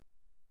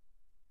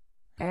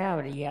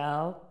Howdy,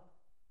 y'all.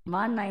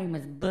 My name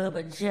is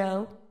Bubba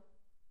Joe,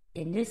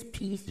 and this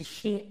piece of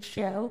shit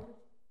show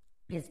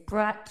is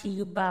brought to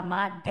you by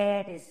my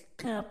daddy's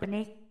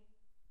company,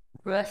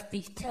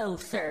 Rusty's Tow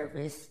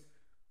Service,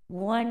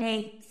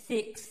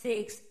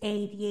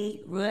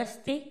 1-866-88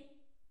 Rusty.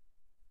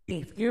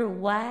 If you're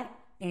white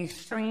and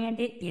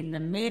stranded in the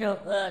middle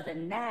of the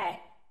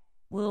night,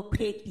 we'll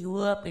pick you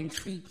up and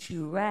treat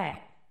you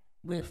right.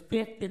 With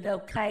 50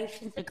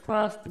 locations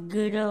across the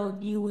good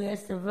old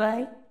U.S. of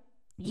A.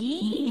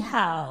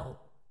 Yeehaw!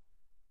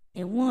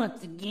 And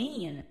once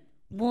again,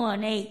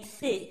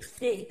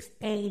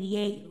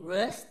 1-866-88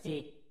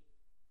 Rusty.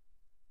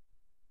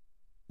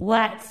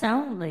 Whites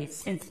only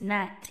since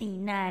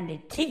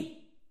 1992.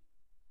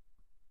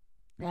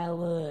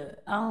 Now,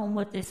 on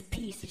with this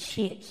piece of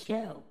shit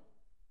show.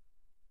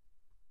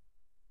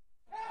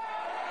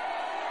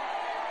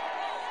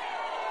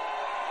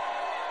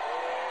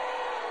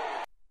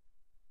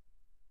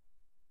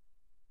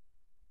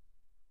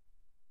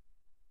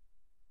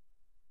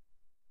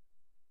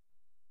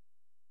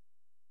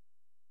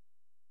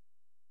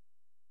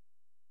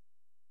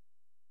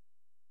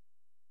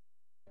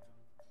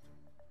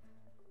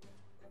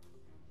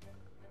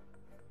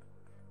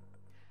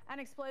 An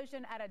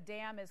explosion at a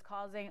dam is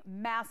causing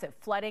massive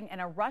flooding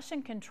in a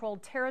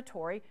Russian-controlled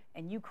territory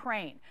in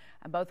Ukraine.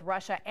 And both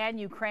Russia and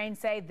Ukraine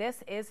say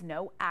this is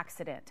no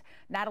accident.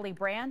 Natalie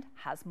Brand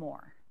has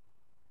more.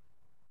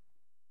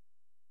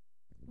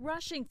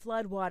 Rushing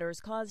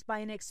floodwaters caused by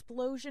an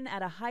explosion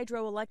at a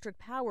hydroelectric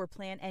power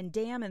plant and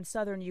dam in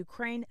southern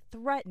Ukraine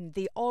threatened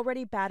the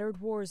already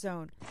battered war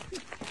zone.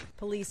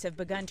 Police have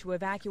begun to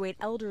evacuate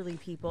elderly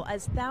people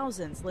as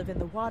thousands live in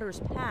the water's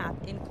path,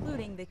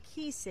 including the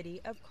key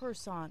city of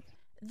Kherson.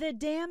 The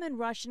dam in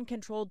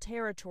Russian-controlled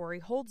territory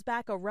holds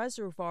back a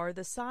reservoir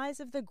the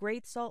size of the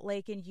Great Salt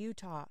Lake in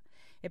Utah.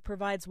 It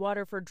provides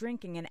water for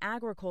drinking and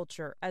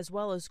agriculture, as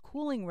well as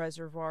cooling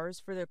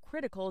reservoirs for the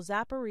critical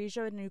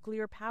Zaporizhzhia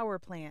nuclear power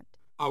plant.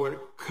 Our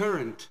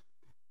current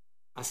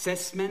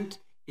assessment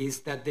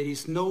is that there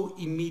is no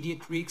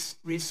immediate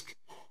risk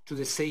to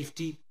the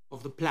safety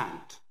of the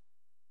plant.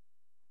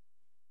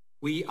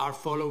 We are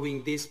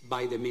following this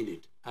by the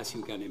minute, as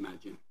you can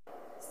imagine.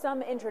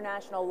 Some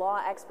international law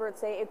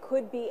experts say it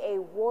could be a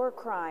war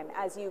crime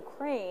as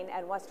Ukraine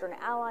and Western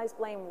allies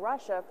blame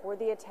Russia for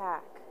the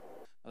attack.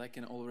 I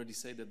can already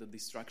say that the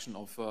destruction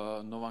of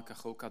Nova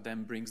Kakhovka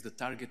Dam brings the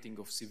targeting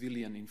of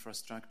civilian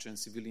infrastructure and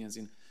civilians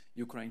in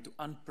Ukraine to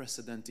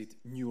unprecedented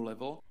new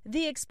level.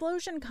 The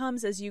explosion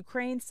comes as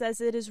Ukraine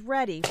says it is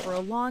ready for a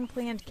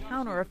long-planned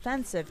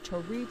counteroffensive to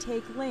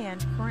retake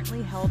land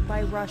currently held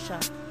by Russia.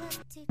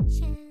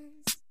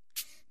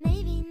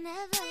 Maybe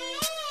never,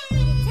 but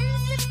it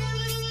tends to fill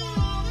the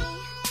sky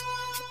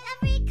with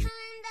every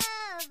kind of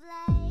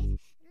light,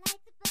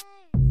 like the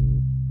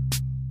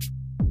birds.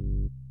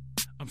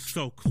 I'm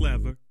so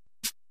clever.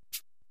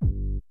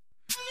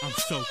 I'm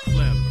so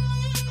clever.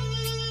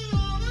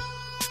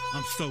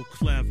 I'm so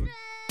clever.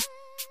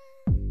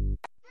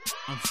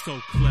 I'm so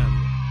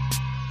clever.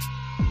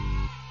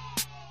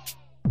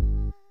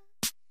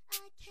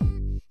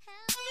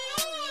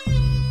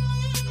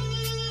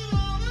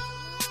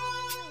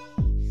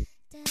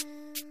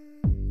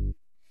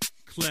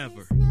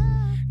 Clever.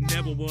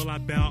 Never will I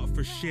bow out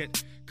for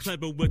shit.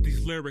 Clever with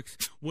these lyrics.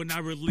 When I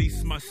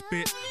release my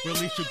spit,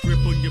 release your grip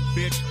on your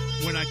bitch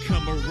when I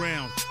come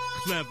around.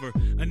 Clever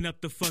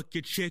enough to fuck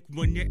your chick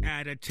when you're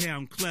out of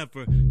town.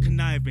 Clever,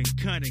 conniving,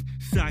 cunning,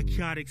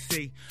 psychotic,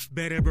 see,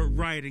 better at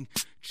writing.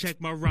 Check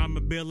my rhyme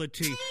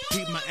ability,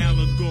 keep my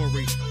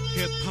allegory.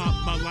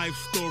 Hip-hop, my life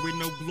story,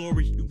 no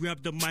glory. You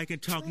grab the mic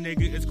and talk,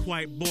 nigga, it's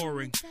quite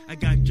boring. I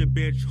got your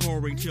bitch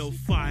whoring till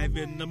 5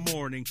 in the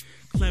morning.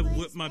 Clever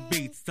with my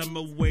beats, I'm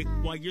awake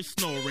while you're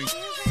snoring.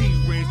 Sea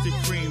reigns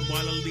supreme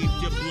while I leave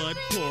your blood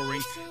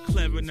pouring.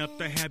 Clever enough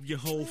to have your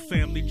whole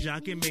family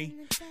jocking me.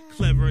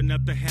 Clever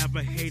enough to have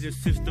a hater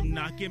system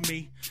knocking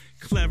me.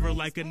 Clever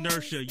like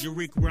inertia, your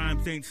weak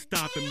rhymes ain't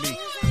stopping me.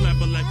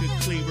 Clever like a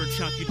cleaver,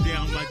 chop you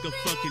down like a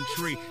fucking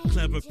tree.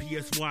 Clever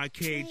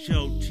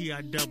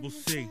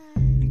PSYKHOTICC.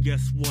 And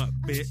guess what,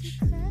 bitch?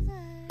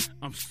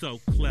 I'm so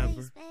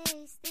clever.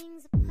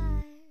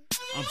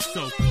 I'm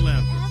so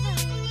clever.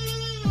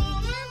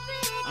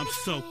 I'm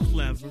so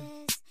clever.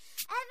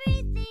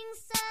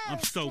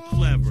 I'm so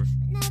clever.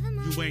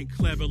 You ain't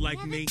clever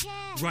like me,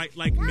 right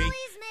like me,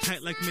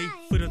 tight like me,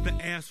 foot up the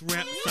ass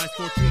rap, size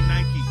 14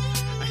 Nike.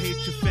 I hate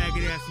your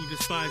faggot ass and you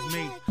despise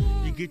me.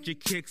 You get your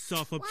kicks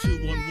off of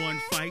 2-on-1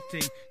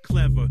 fighting.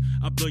 Clever,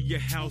 I blow your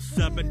house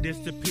up and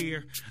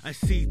disappear. I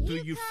see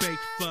through you fake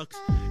fucks,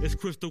 it's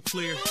crystal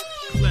clear.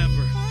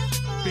 Clever,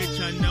 bitch,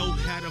 I know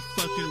how to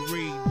fucking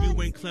read.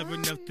 You ain't clever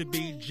enough to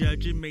be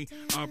judging me.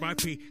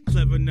 R.I.P.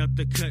 Clever enough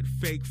to cut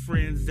fake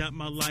friends out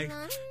my life.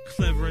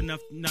 Clever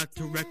enough not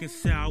to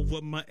reconcile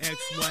with my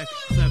ex-wife.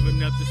 Clever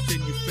enough to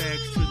send you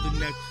fags to the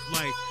next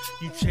life.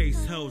 You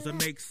chase hoes, I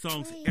make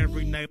songs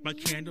every night by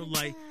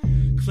candlelight.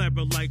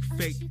 Clever like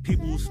fake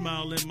people who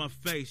smile in my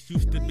face.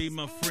 Used to be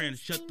my friend,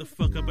 shut the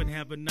fuck up and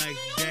have a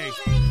nice day.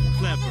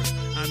 clever.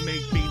 I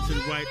make beats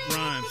and write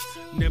rhymes.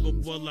 Never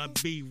will I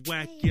be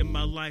whack in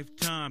my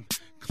lifetime.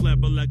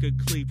 Clever like a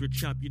cleaver,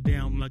 chop you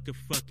down like a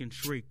fucking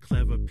tree.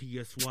 Clever,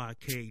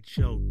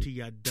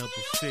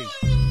 PSYKHOTICC.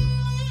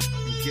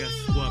 And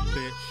guess what,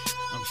 bitch?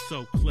 I'm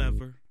so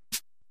clever.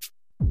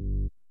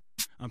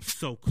 I'm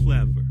so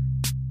clever.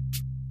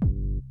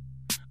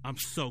 I'm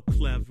so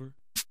clever.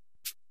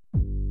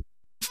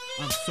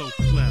 I'm so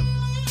clever.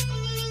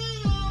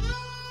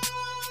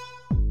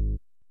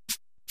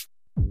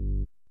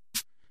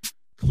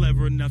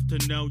 Clever enough to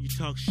know you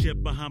talk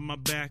shit behind my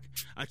back.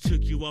 I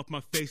took you off my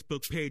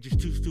Facebook page. It's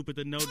too stupid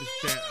to notice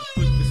that. I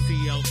put the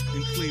CL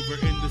and Cleaver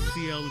in the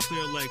CL and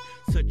Clear Lake.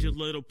 Such a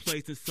little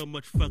place and so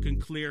much fucking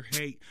clear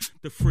hate.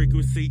 The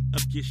frequency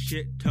of your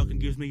shit talking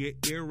gives me an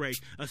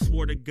earache. I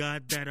swore to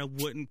God that I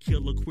wouldn't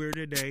kill a queer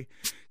today.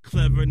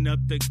 Clever enough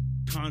to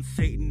con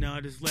Satan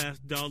out his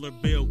last dollar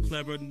bill.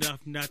 Clever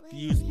enough not to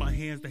use my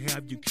hands to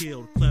have you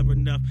killed. Clever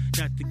enough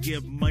not to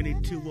give money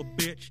to a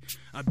bitch.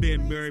 I've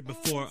been married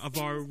before, I've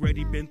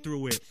already been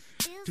through it.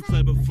 Too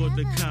clever for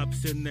the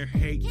cops and their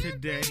hate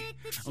today.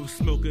 I'm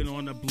smoking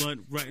on a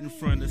blunt right in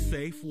front of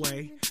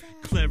Safeway.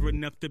 Clever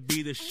enough to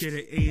be the shit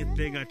at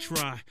anything I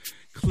try.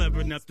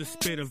 Clever enough to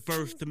spit a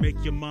verse to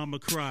make your mama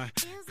cry.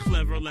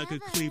 Clever like a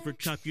cleaver,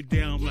 chop you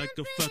down like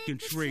a fucking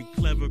tree.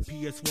 Clever,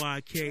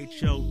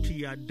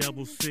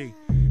 PSYKHOTICC.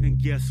 And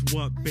guess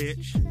what,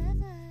 bitch?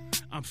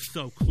 I'm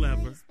so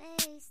clever.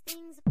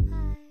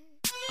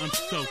 I'm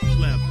so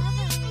clever.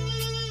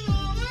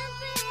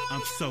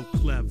 I'm so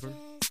clever.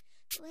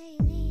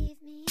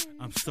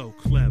 I'm so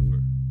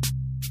clever.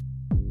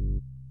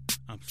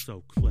 I'm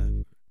so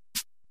clever.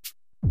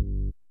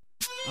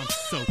 I'm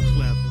so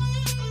clever.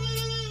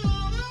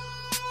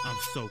 I'm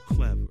so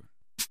clever.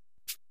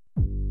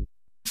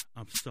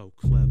 I'm so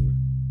clever.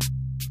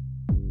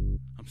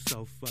 I'm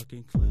so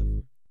fucking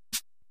clever.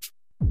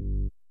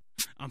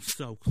 I'm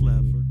so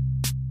clever.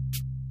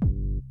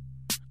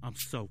 I'm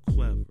so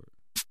clever.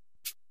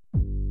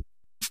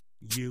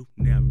 You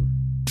never,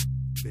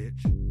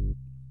 bitch.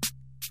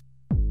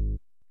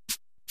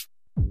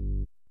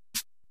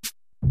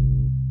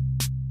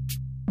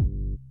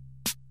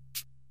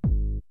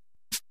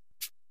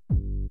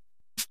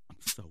 I'm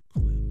so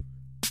clever.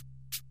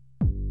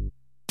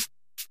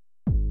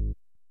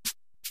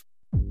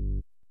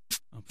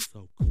 I'm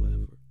so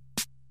clever.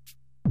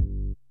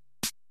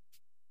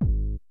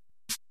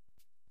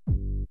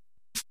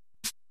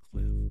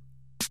 Clever.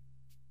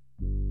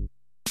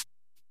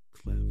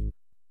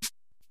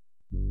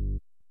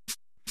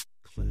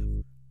 Clever.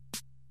 Clever.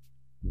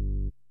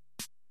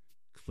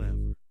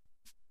 Clever.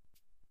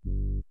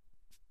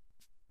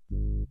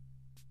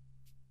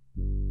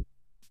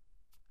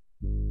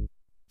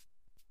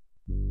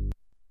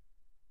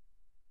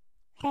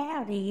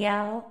 Howdy,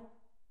 y'all.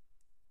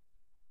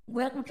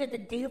 Welcome to the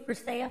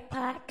Do4 elph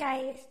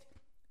podcast.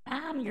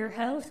 I'm your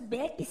host,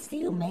 Becky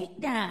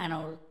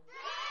MacDonald.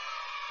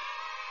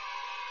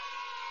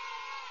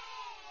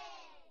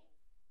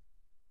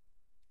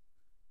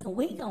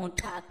 We gonna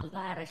talk a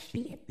lot of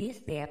shit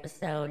this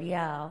episode,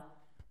 y'all.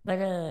 But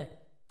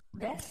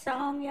that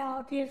song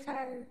y'all just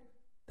heard,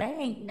 that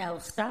ain't no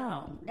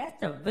song.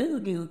 That's a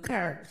voodoo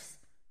curse.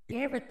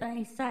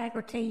 Everything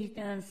Socrates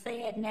done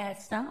said in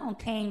that song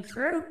came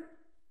true.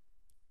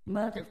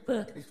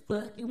 Motherfuckers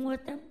fucking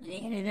with them,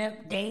 ended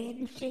up dead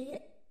and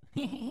shit.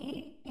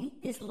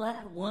 Ain't this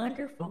life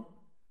wonderful?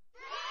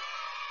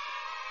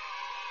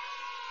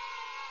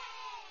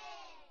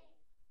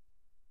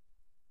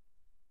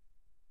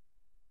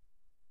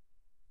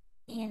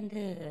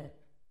 And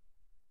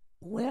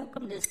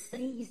welcome to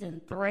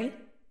season 3.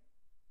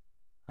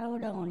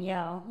 Hold on,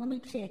 y'all. Let me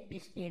check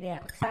this shit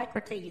out.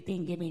 Socrates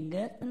didn't give me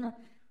nothing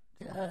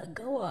to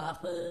go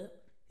off of.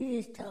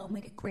 He just told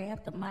me to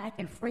grab the mic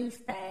and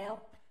freestyle.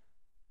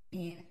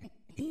 And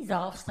he's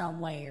off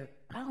somewhere.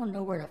 I don't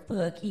know where the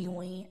fuck he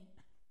went.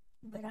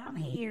 But I'm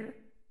here.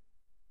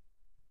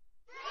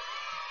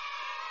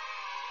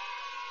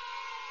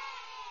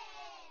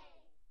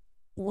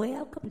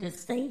 Welcome to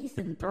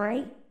season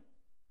 3.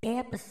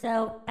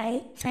 Episode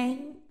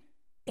 18,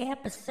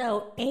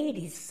 episode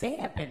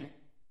 87,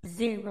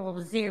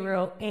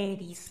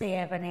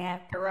 0087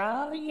 after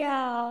all,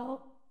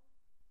 y'all.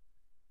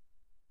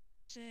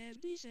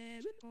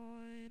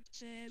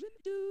 77.7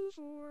 Do4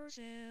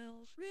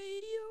 elph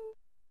Radio.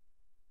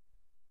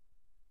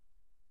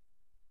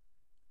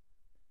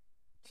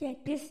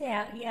 Check this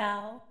out,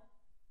 y'all.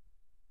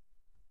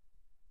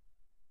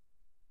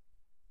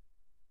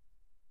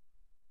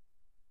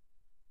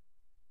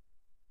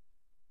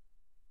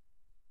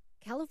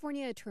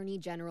 California Attorney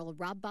General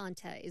Rob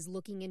Bonta is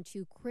looking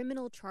into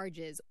criminal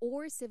charges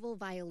or civil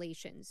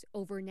violations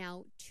over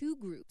now 2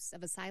 groups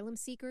of asylum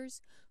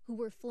seekers who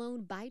were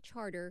flown by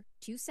charter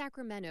to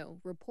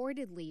Sacramento,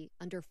 reportedly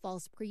under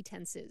false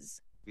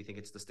pretenses. We think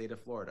it's the state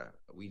of Florida.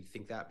 We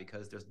think that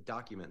because there's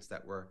documents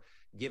that were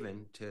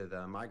given to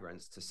the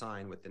migrants to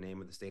sign with the name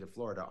of the state of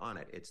Florida on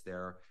it. It's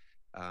their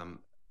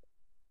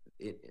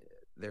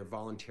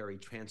voluntary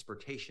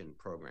transportation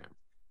program.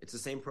 It's the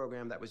same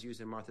program that was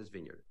used in Martha's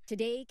Vineyard.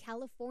 Today,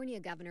 California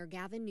Governor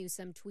Gavin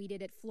Newsom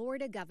tweeted at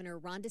Florida Governor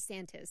Ron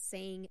DeSantis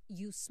saying,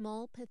 "You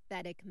small,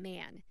 pathetic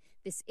man.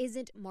 This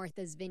isn't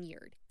Martha's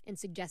Vineyard," and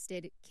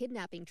suggested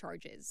kidnapping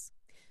charges.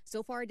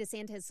 So far,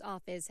 DeSantis'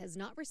 office has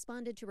not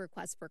responded to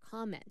requests for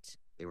comment.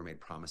 They were made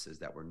promises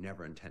that were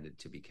never intended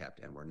to be kept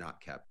and were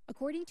not kept.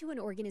 According to an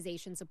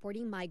organization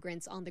supporting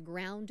migrants on the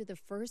ground, the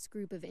first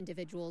group of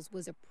individuals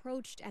was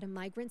approached at a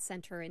migrant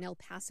center in El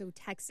Paso,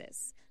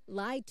 Texas,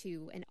 lied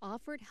to, and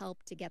offered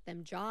help to get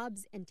them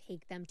jobs and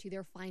take them to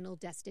their final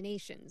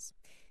destinations.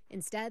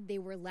 Instead, they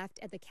were left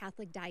at the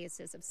Catholic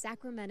Diocese of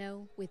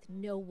Sacramento with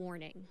no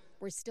warning.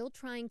 We're still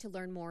trying to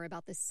learn more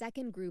about the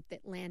second group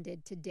that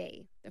landed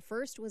today. The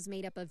first was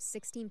made up of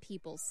 16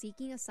 people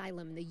seeking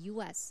asylum in the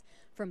U.S.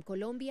 from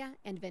Colombia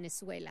and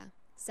Venezuela.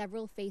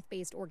 Several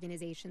faith-based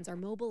organizations are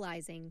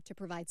mobilizing to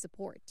provide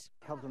support.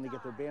 Help them to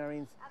get their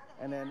bearings,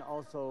 and then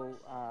also,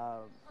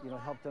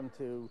 help them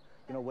to,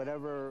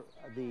 whatever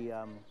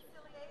the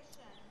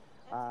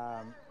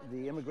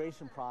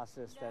immigration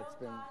process that's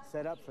been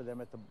set up for them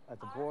at the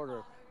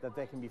border, that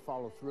they can be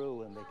followed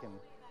through and they can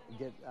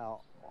get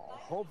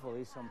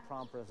hopefully some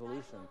prompt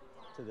resolution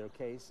to their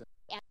case.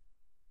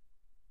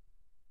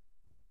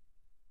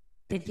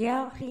 Did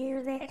y'all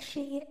hear that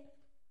shit?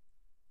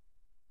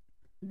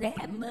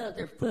 That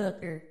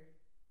motherfucker,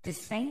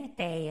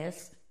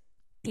 DeSantis,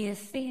 is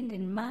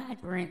sending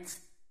migrants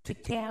to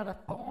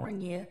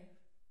California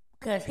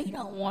because he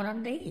don't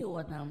want to deal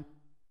with them.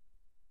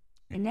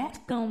 And that's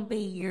going to be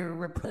your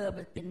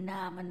Republican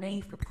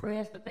nominee for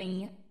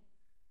president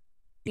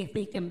if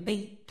he can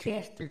beat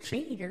Chester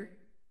Cheater.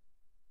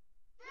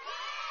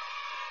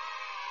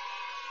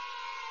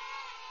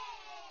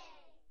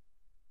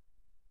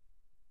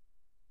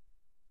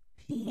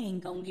 He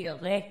ain't going to get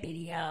elected,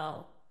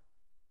 y'all.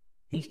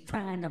 He's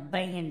trying to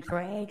ban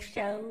drag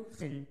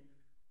shows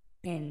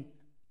and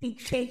he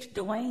chased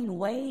Dwayne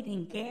Wade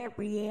and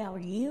Gabrielle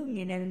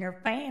Union and their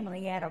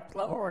family out of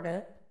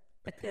Florida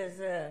because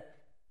the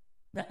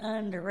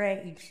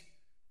underage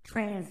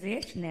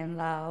transitioning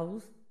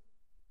laws.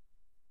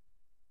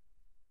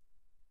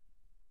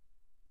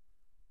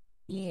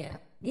 Yeah,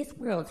 this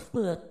world's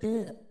fucked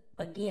up,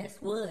 but guess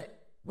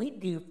what? We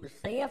do for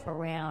self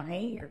around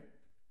here.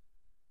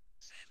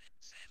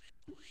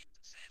 77.7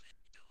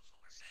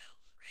 Do4 elph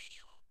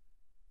radio.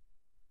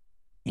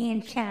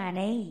 In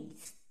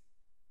Chinese.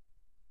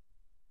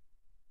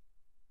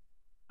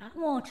 I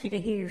want you to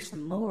hear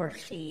some more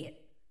shit.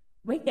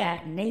 We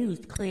got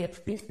news clips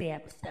this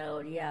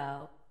episode,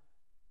 y'all.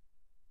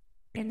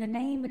 And the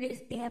name of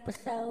this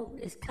episode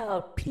is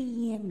called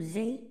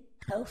PMZ,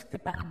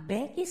 hosted by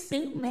Becky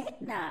Sue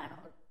MacDonald.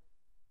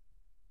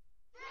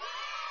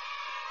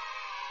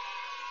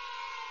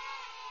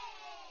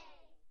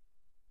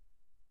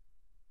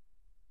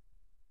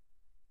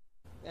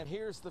 And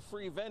here's the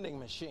free vending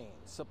machine,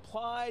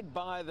 supplied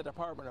by the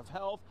Department of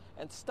Health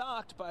and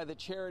stocked by the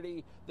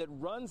charity that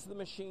runs the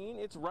machine.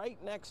 It's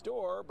right next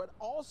door, but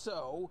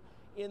also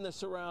in the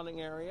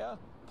surrounding area.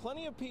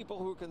 Plenty of people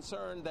who are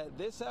concerned that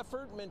this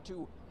effort, meant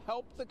to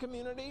help the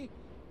community,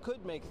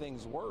 could make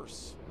things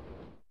worse.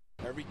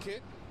 Every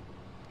kit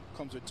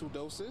comes with 2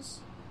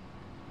 doses,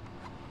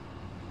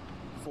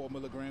 4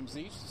 milligrams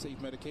each, safe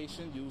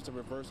medication used to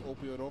reverse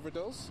opioid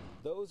overdose.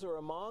 Those are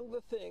among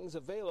the things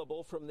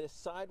available from this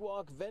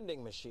sidewalk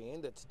vending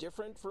machine that's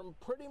different from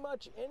pretty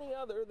much any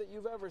other that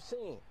you've ever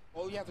seen.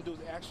 All you have to do is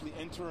actually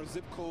enter a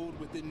zip code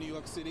within New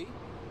York City,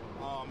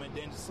 and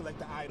then select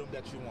the item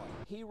that you want.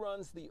 He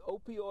runs the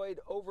Opioid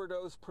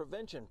Overdose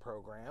Prevention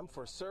Program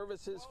for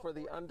Services for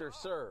the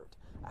Underserved,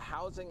 a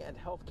housing and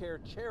healthcare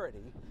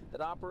charity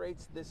that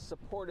operates this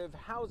supportive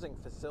housing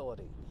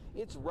facility.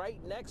 It's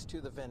right next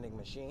to the vending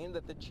machine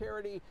that the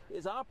charity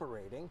is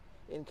operating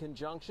in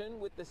conjunction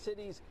with the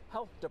city's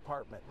health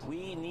department.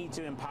 We need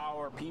to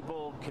empower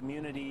people,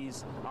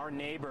 communities, our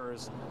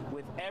neighbors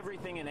with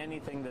everything and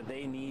anything that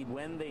they need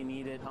when they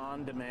need it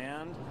on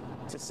demand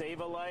to save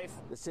a life.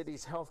 The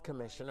city's health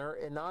commissioner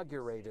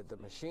inaugurated the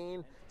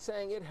machine,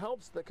 saying it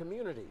helps the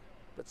community,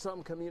 but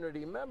some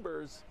community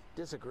members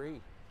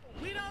disagree.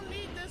 We don't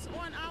need this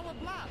on our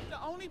block.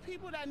 The only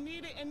people that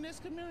need it in this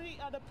community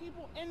are the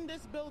people in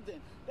this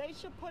building. They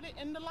should put it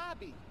in the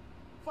lobby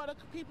for the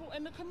people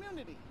in the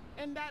community,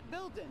 in that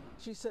building.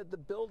 She said the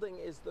building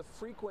is the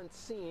frequent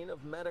scene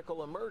of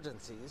medical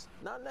emergencies,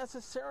 not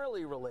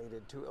necessarily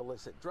related to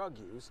illicit drug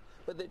use,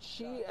 but that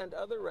she and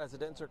other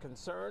residents are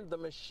concerned the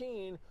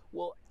machine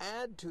will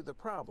add to the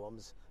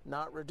problems,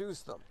 not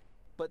reduce them.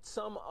 But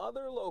some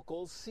other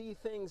locals see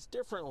things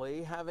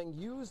differently, having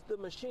used the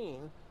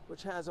machine,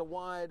 which has a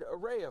wide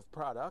array of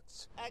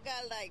products. I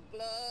got like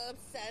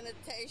gloves,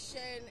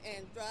 sanitation,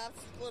 and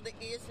drops for the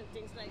ears and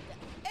things like that.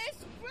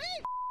 It's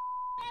free.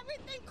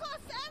 Everything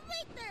costs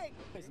everything.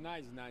 It's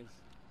nice.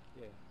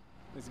 Yeah,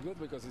 it's good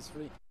because it's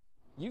free.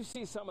 You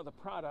see some of the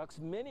products,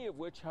 many of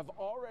which have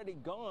already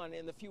gone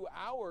in the few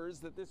hours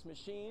that this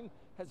machine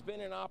has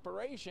been in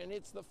operation.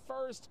 It's the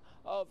first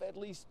of at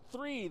least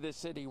 3 the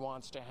city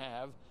wants to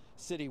have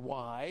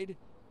citywide.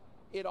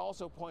 It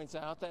also points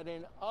out that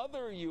in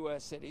other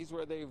U.S. cities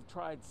where they've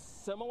tried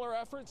similar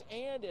efforts,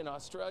 and in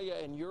Australia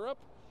and Europe,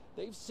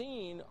 they've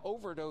seen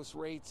overdose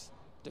rates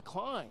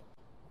decline.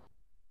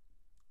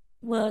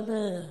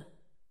 Well,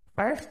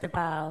 first of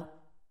all,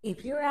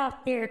 if you're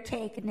out there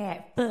taking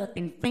that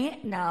fucking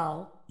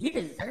fentanyl, you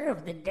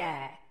deserve to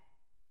die.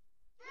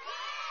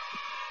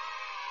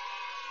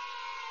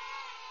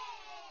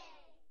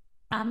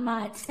 I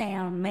might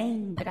sound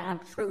mean, but I'm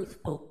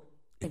truthful.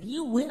 If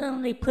you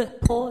willingly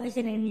put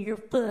poison in your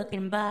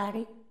fucking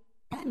body,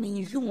 that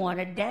means you want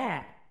to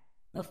die.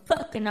 A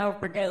fucking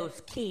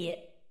overdose, kid.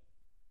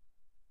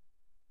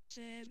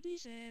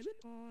 77.7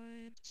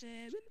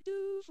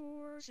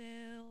 Do4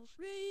 elph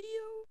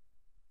Radio.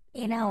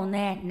 And on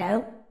that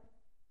note,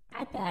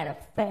 I got a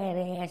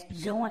fat-ass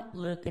joint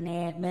looking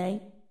at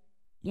me.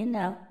 You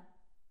know.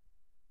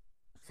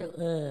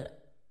 So,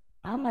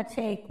 I'm gonna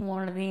take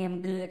one of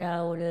them good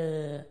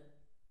old,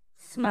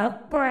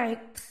 smoke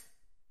breaks.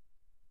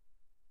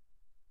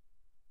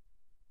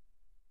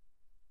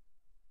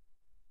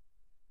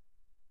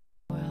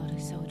 The world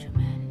is so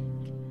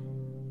dramatic.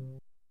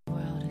 The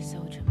world is so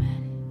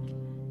dramatic.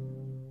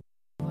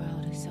 The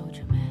world is so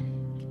dramatic.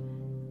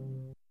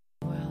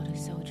 The world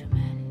is so dramatic.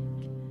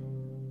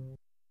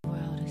 The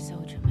world is so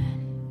dramatic.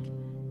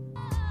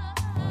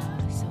 The world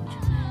is so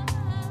dramatic.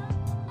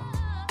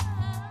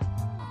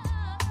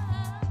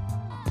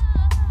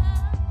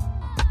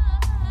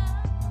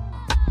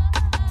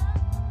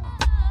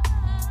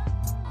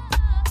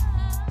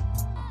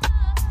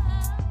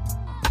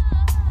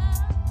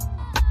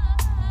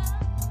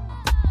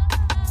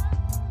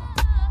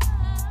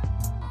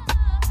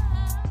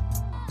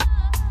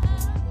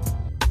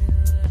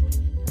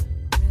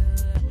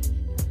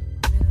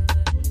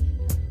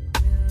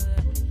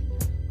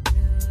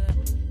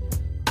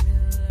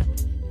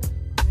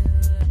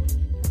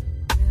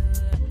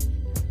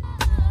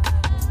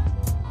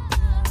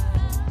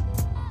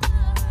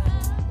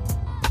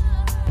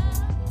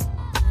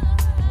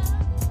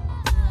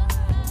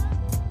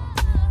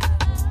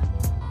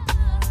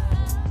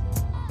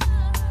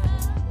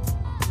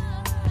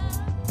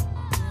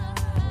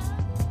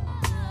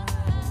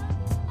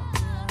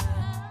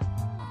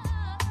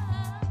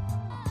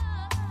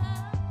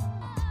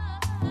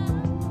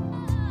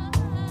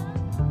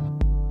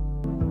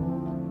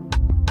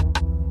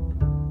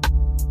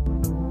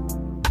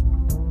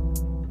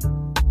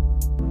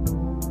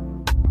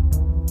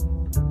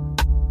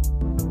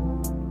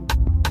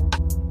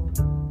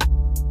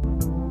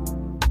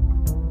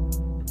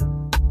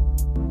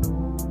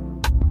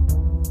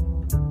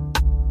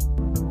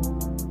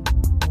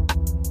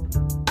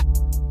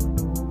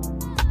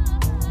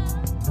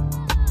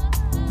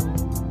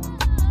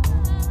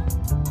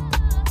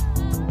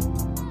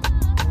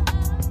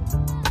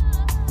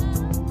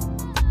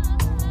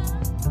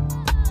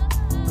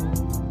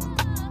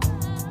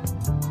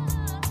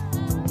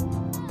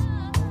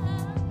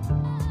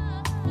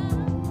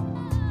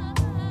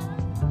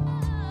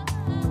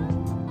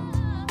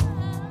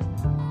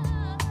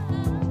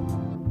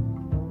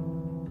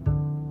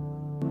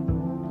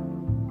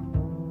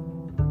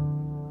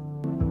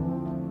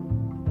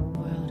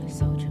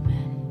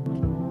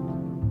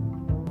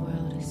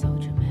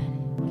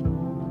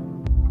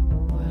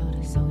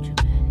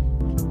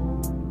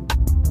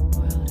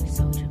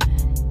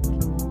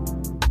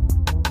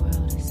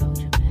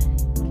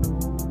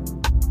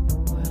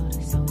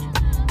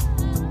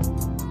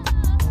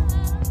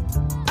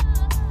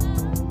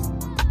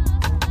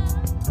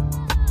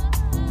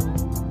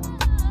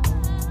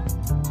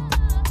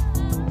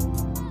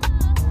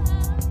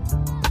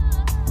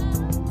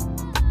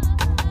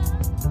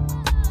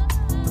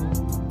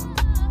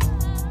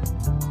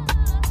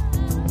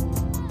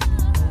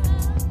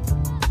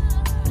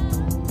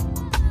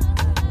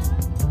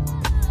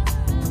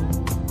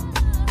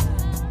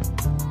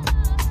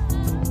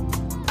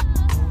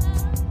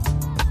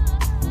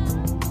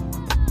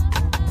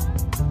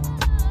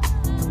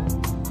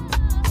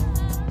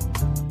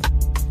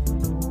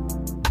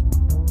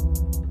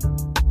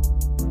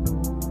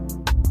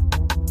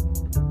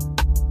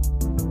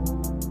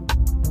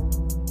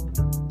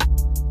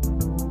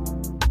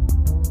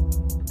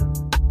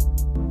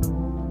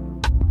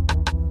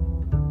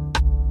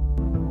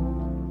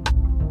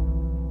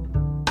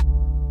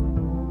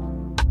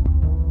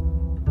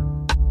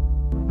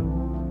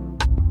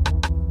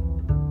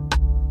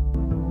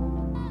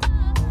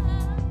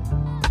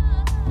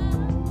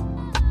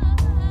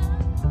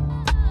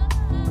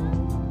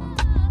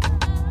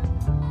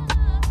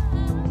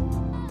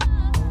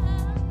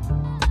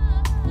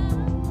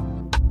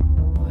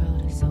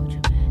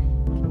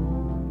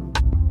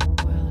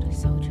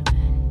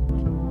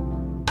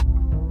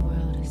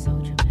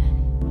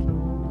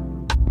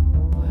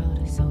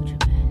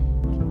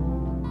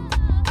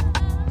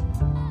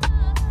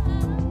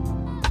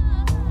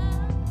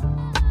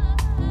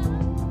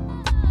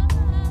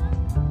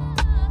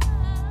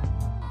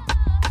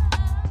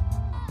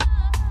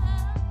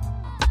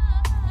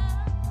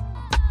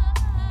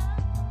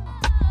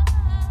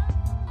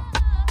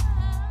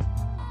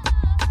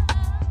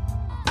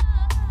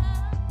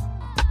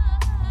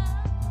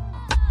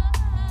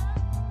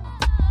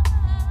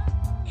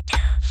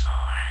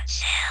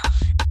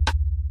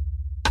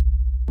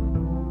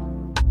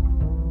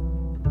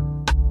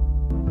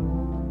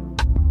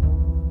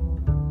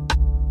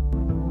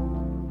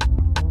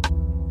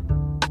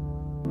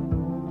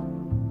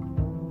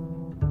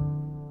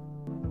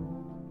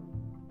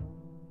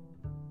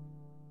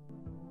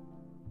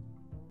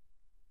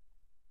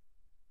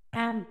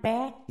 I'm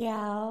back,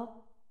 y'all.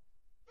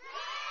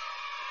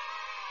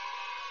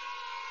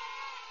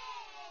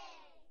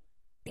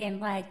 And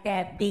like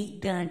that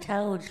beat done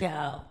told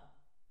y'all,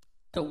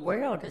 the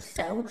world is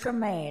so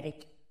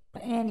dramatic.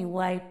 But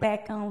anyway,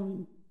 back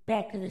to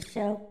the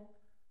show.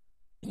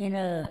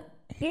 And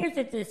here's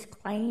a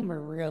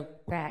disclaimer real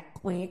right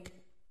quick.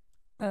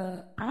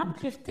 I'm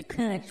just a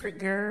country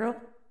girl.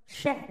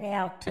 Shout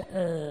out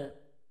to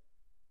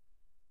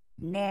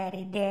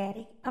Natty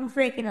Daddy. I'm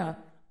drinking a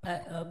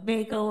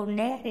big old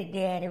Natty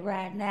Daddy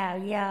right now,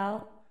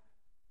 y'all.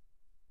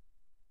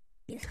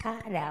 It's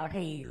hot out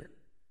here.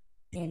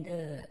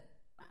 And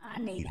I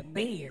need a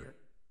beer.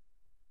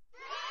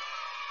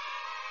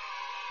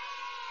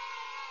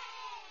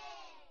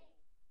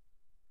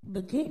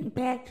 But getting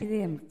back to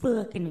them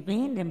fucking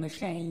vending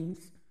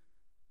machines,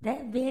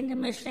 that vending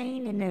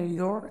machine in New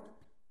York,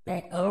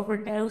 that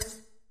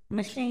overdose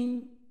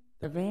machine,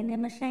 the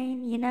vending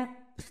machine, you know,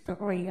 the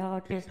story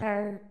y'all just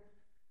heard.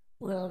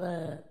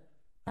 Well,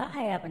 I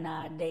have an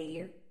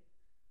idea.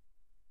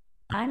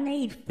 I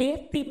need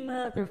 50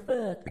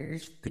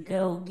 motherfuckers to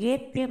go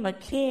get them a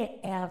kit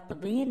out the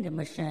vending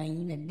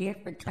machine at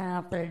different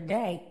times of the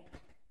day,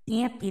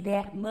 empty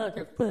that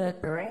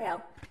motherfucker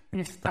out,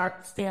 and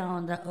start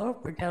selling the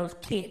overdose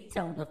kits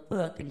on the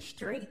fucking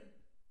street.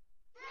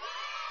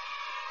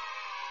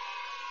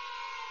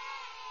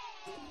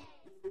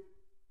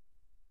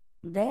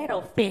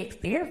 That'll fix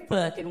their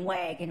fucking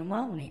wagon,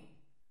 won't it?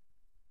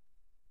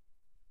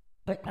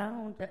 But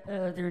on the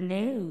other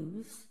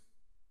news,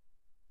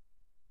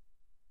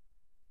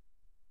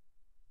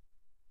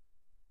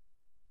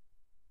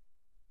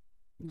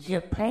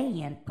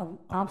 Japan,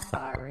 I'm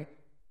sorry,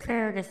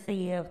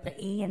 courtesy of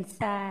the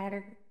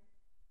Insider,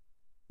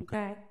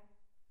 okay?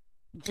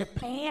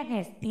 Japan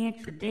has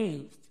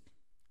introduced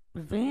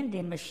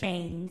vending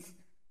machines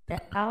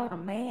that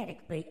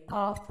automatically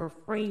offer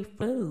free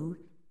food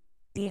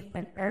if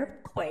an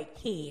earthquake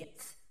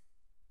hits.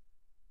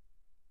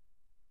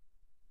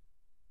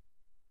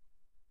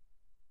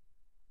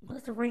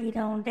 Let's read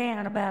on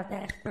down about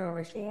that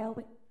story, shall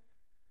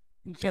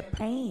we?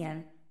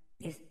 Japan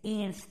is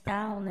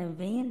installing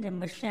vending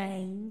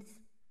machines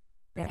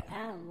that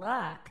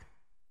unlock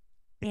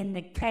in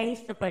the case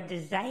of a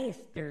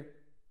disaster,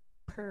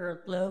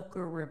 per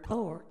local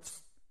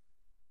reports.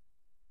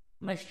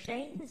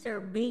 Machines are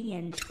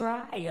being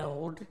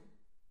trialed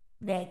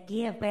that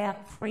give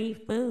out free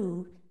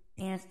food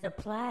and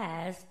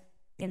supplies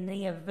in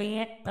the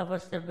event of a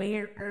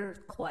severe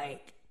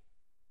earthquake.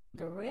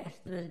 The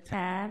rest of the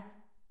time,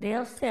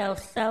 they'll sell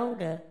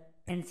soda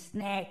and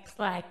snacks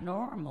like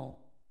normal.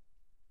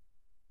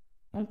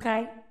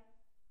 Okay?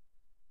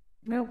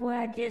 Remember what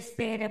I just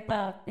said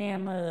about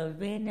them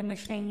vending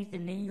machines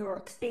in New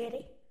York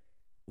City?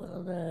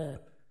 Well,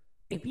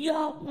 if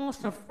y'all want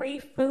some free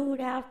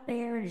food out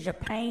there in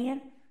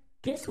Japan,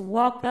 just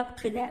walk up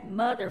to that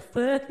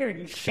motherfucker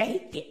and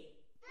shake it.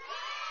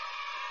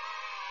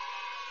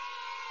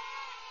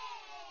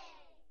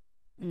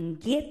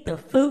 And get the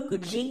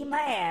Fukushima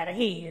out of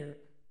here.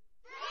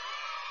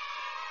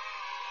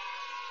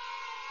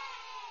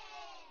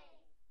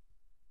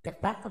 If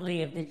I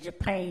lived in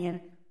Japan,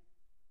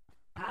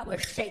 I would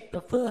shake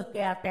the fuck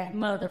out that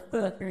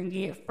motherfucker and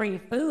get free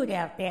food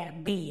out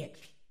that bitch.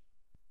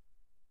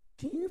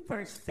 Do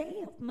for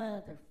self,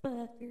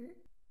 motherfucker.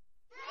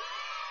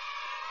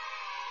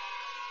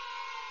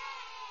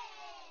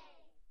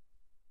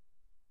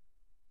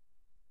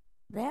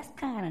 That's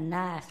kind of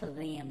nice of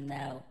them,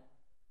 though.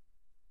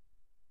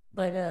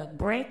 But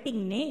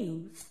breaking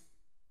news,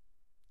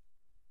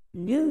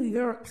 New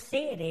York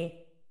City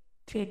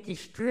to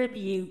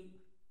distribute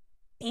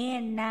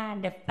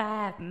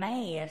N95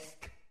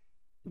 masks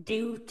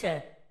due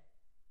to,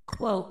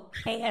 quote,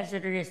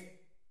 hazardous,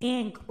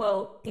 end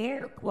quote,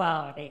 air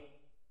quality.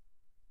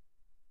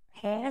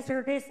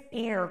 Hazardous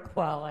air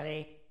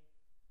quality.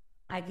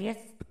 I guess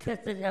it's because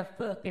of the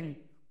fucking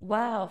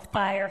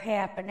wildfire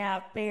happened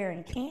out there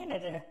in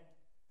Canada.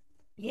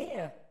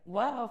 Yeah,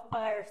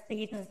 wildfire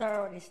season's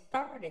already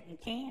started in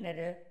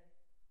Canada.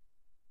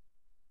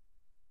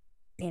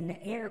 And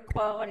the air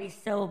quality's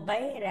so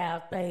bad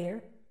out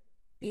there,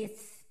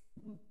 it's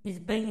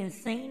being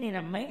seen in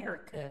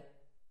America.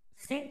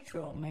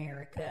 Central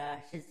America,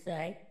 I should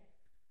say.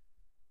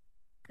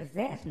 Because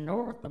that's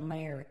North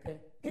America.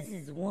 This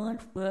is one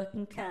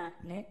fucking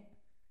continent.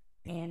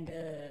 And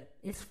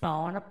it's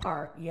falling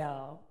apart,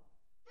 y'all.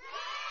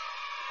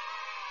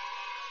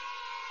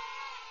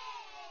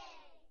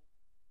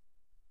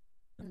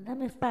 Let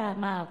me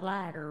find my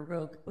lighter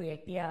real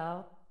quick,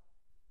 y'all.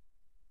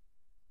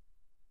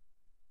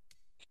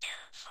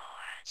 Do4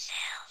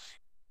 elph.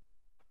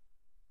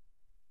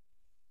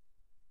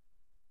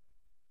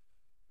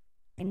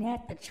 And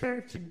at the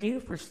church of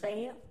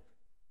Do4 elph,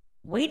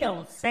 we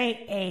don't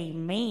say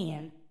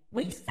amen.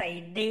 We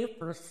say do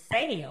for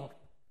self.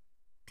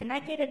 Can I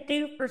get a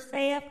do for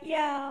self,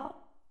 y'all?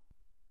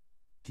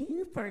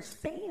 Do for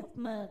self,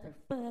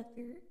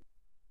 motherfucker.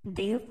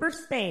 Do for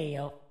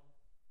self.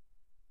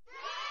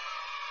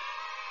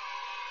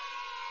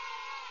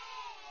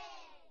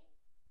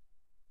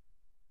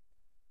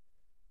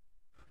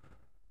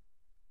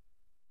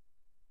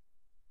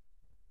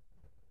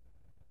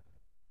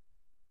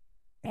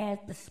 as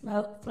the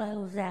smoke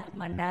flows out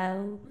my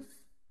nose,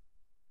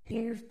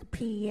 here's the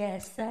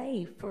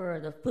PSA for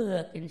the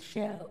fucking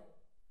show.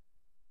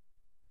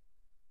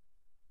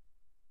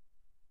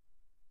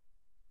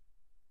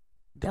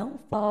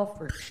 Don't fall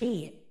for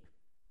shit.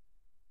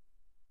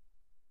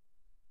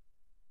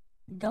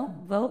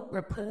 Don't vote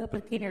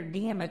Republican or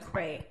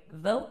Democrat.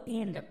 Vote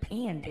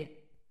independent.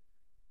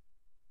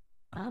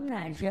 I'm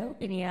not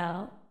joking,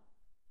 y'all.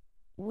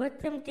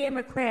 What them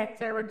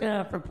Democrats ever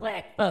done for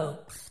black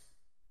folks?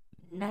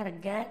 Not a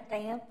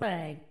goddamn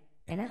thing.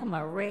 And I'm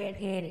a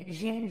red-headed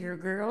ginger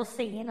girl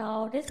seeing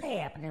all this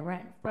happening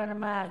right in front of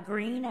my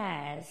green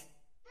eyes.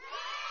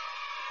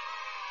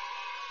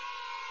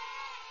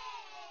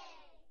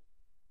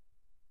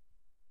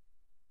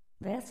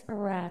 That's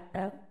alright,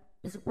 though.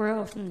 This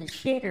world's in the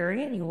shitter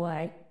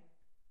anyway.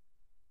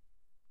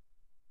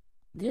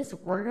 This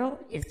world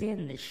is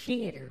in the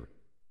shitter.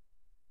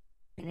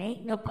 And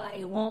ain't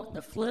nobody wanting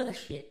to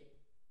flush it.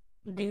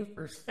 Do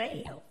for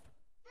self.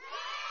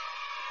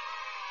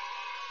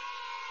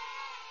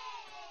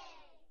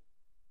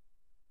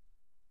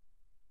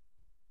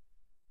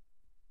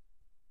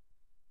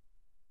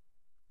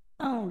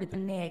 On to the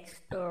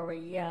next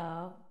story,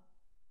 y'all.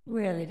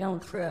 Really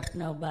don't trust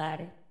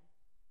nobody.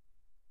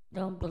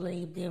 Don't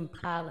believe them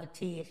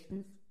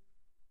politicians.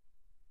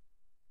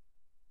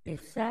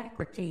 If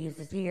Socrates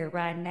is here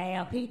right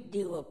now, he'd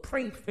do a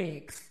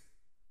prefix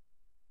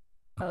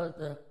of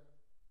the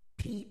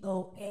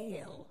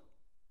P-O-L,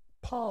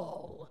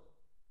 Paul,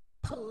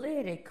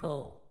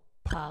 political,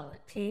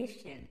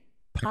 politician,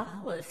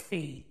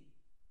 policy.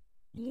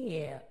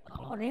 Yeah,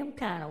 all them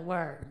kind of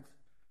words.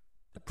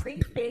 The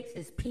prefix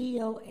is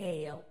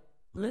P-O-L.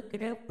 Look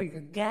it up for your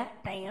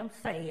goddamn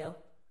self.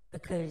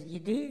 Because you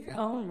do your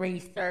own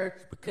research,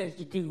 because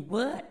you do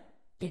what?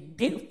 You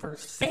do for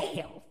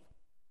self.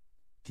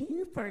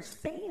 Do for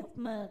self,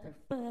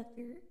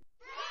 motherfucker.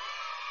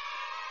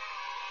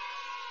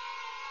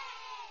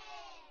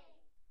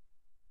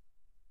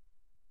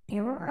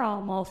 And we're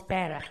almost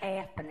at a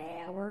half an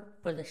hour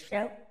for the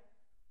show.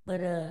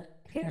 But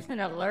here's an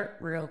alert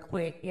real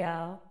quick,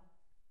 y'all.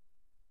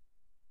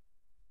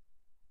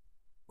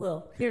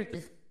 Well,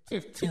 here's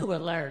two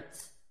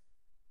alerts.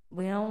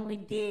 We only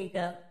dig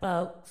up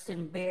folks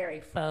and bury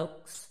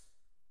folks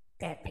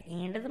at the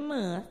end of the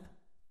month.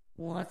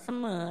 Once a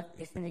month.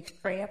 It's an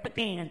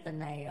extravaganza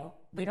now.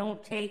 We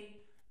don't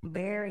take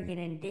burying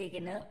and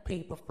digging up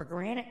people for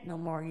granted no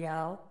more,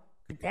 y'all.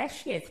 'Cause that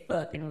shit's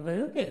fucking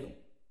voodoo.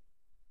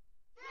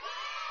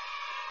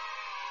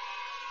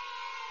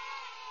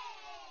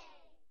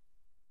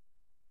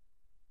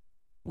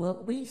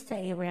 What we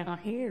say around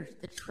here is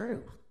the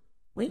truth.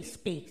 We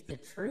speak the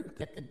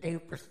truth at the Do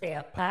for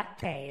Self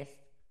podcast.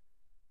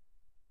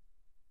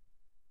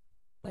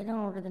 But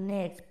on to the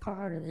next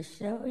part of the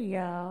show,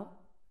 y'all.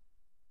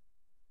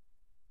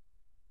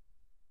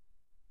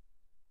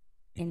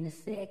 And the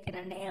second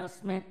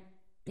announcement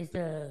is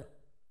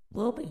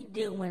we'll be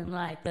doing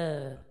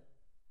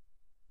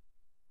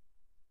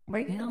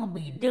we're gonna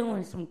be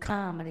doing some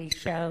comedy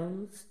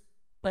shows,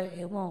 but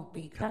it won't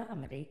be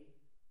comedy.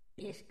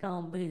 It's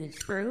gonna be the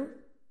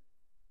truth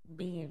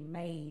being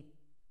made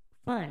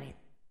funny,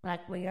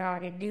 like we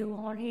already do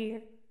on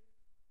here.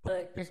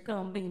 But there's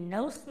gonna be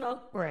no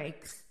smoke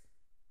breaks.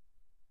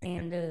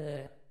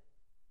 And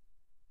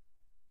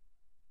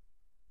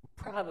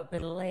probably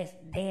less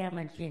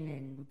damaging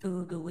and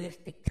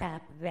voodooistic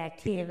type of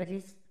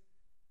activities.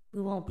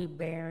 We won't be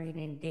burying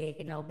and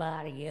digging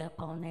nobody up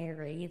on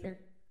there either.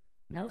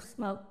 No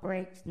smoke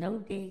breaks, no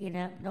digging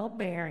up, no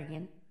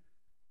burying.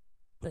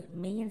 But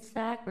me and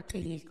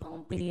Socrates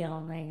gonna be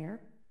on there.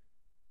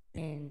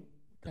 And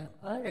the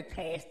other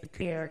cast of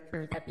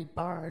characters that be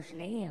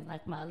barging in,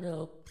 like my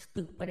little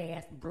stupid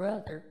ass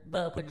brother,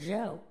 Bubba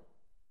Joe.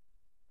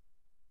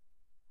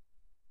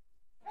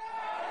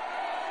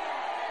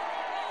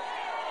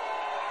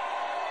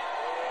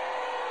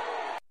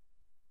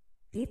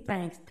 He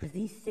thinks because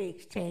he's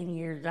 16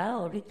 years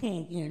old, he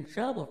can't get in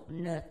trouble for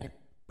nothing.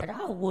 But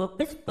I'll whoop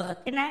his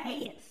fucking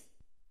ass.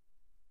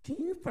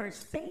 Do for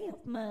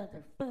self,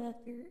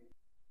 motherfucker.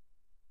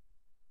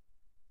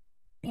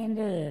 And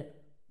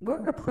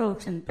we're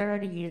approaching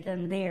 30 of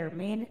them there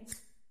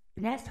minutes.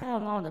 And that's how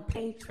long the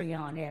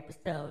Patreon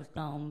episode's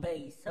gonna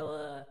be.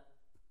 So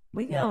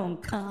we gonna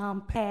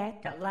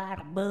compact a lot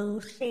of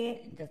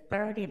bullshit into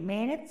 30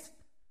 minutes.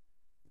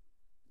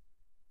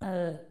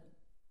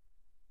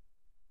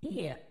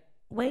 Yeah,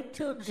 wait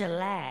till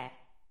July.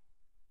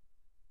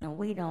 And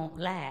we don't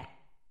lie.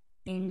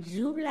 In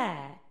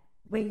July,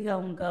 we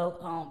gonna go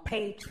on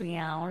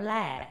Patreon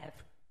Live.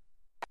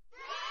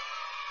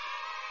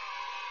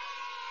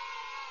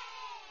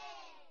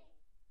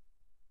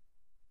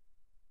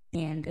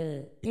 And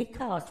it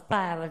costs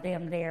 5 of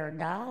them there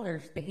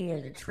dollars to hear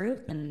the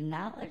truth and the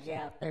knowledge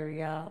out there,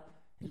 y'all.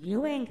 If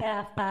you ain't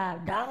got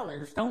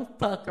 $5, don't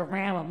fuck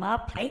around with my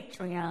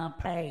Patreon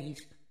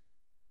page.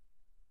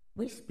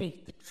 We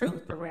speak the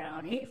truth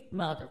around here,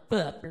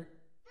 motherfucker.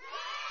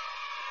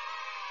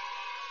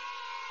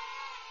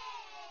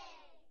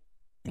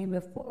 And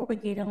before we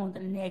get on to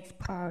the next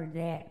part of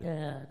that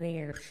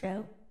there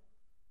show,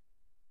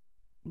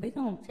 we're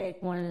gonna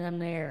take one of them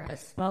there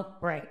smoke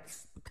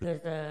breaks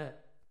because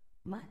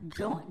my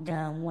joint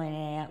done went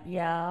out,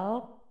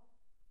 y'all.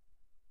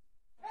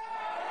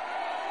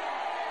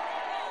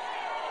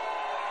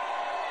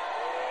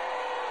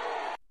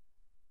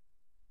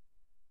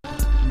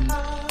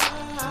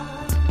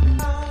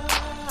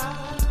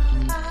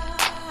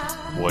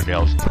 What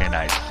else can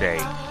I say?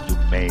 You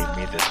made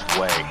me this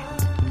way.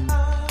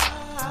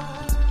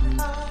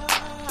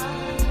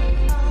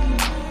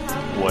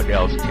 What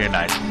else can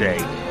I say?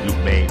 You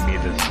made me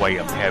this way.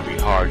 I'm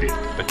heavy-hearted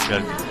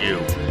because of you.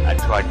 I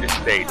tried to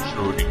stay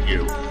true to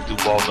you.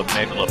 Through all the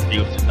mental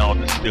abuse and all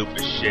the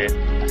stupid shit,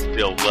 I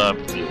still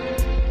loved you.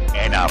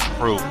 And I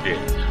proved it.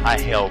 I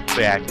held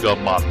back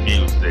on my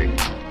music.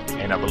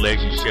 And our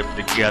relationship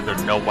together,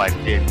 no, I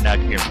did not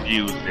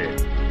confuse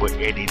it with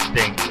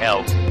anything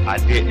else. I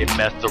didn't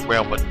mess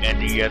around with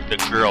any other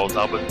girls.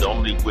 I was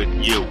only with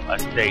you. I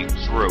stayed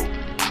true.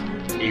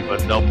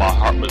 Even though my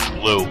heart was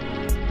blue,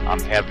 I'm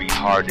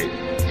heavy-hearted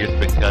just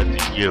because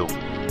of you.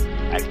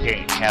 I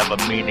can't have a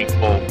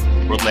meaningful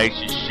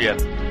relationship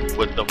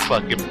with a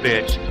fucking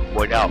bitch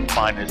without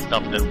finding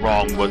something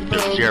wrong with the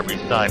Jerry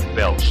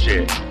Seinfeld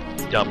shit.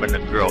 Dumping a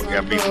girl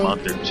every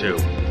month or two.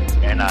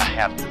 And I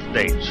have to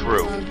stay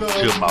true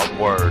to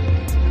my word.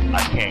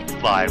 I can't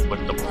fly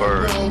with the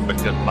birds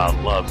because my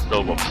love's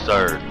so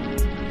absurd.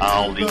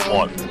 I only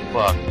want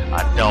fuck.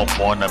 I don't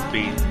wanna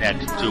be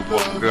next to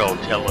a girl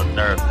telling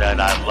her that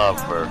I love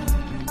her.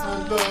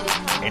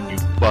 And you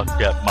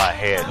fucked up my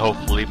head.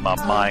 Hopefully my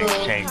mind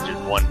changes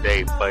one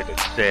day, but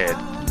it's said.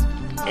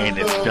 And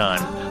it's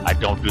done. I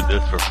don't do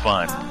this for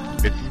fun.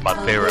 This is my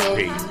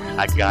therapy.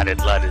 I gotta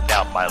let it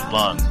out my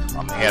lungs.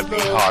 I'm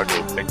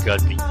heavy-hearted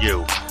because of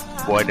you.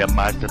 What am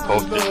I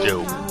supposed to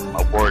do?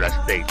 My word, I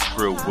stay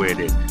true with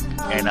it.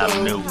 And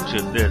I'm new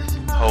to this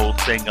whole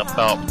thing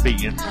about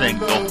being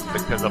single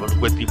because I was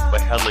with you for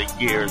hella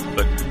years,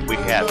 but we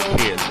have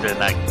kids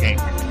and I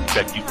can't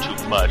expect you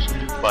too much,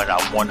 but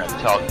I want to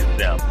talk to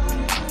them,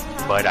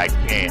 but I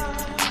can't.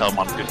 Tell them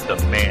I'm just a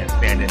man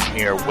standing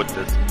here with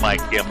this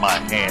mic in my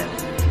hand,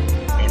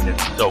 and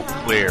it's so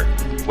clear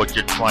what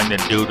you're trying to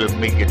do to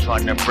me. You're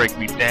trying to break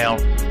me down,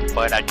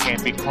 but I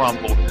can't be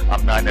crumbled.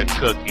 I'm not a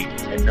cookie,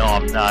 and no,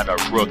 I'm not a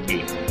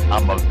rookie.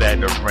 I'm a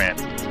veteran.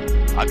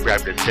 I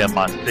grabbed this in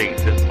my seat.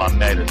 This is my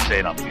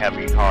medicine. I'm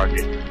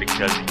heavy-hearted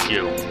because of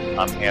you.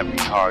 I'm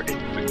heavy-hearted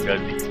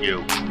because of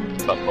you.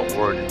 But my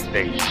word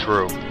stays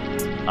true.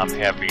 I'm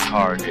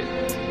heavy-hearted.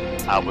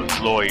 I was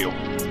loyal,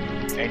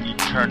 and you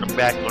turned your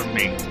back on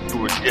me.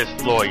 You were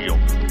disloyal.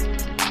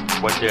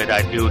 What did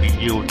I do to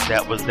you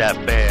that was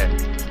that bad?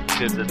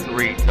 To the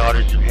 3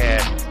 daughters you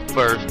had,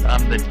 first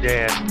I'm the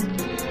dad.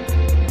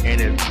 And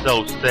it's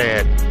so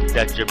sad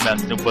that you're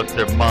messing with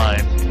their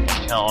minds and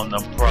telling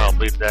them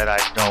probably that I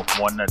don't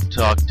want to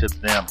talk to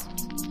them.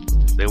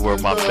 They were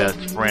my best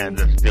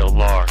friends and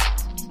still are.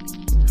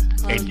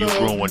 And you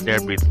ruined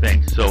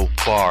everything so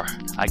far.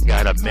 I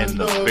gotta mend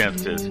the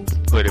fences,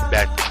 put it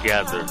back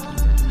together.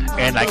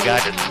 And I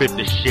gotta spit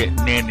the shit in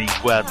any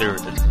weather.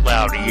 It's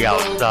cloudy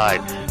outside,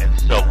 and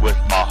so is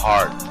my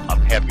heart.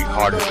 I'm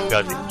heavy-hearted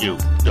because of you.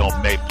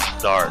 Don't make me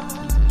start.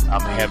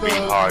 I'm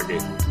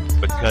heavy-hearted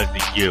because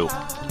of you.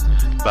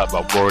 But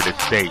my word, it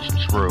stays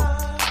true.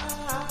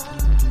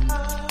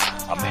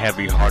 I'm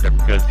heavy-hearted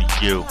because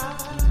of you.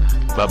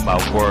 But my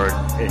word,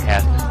 it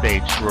has to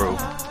stay true.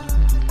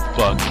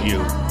 Fuck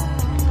you.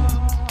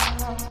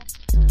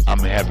 I'm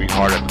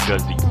heavy-hearted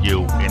because of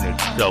you, and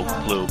it's so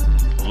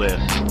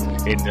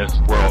clueless in this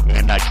world,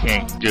 and I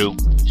can't do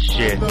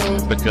shit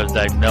because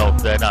I know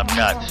that I'm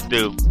not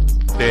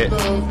stupid,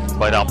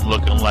 but I'm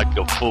looking like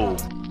a fool,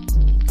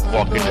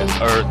 walking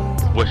this earth,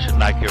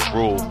 wishing I could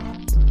rule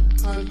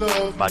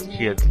my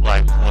kids'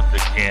 life once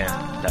again.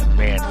 That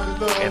man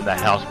in the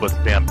house with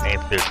them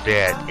ain't their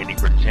dad, and he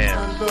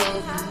pretends.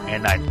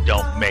 And I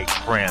don't make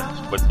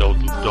friends with those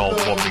who don't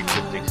want me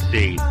to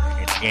succeed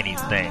in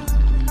anything.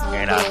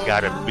 And I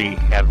gotta be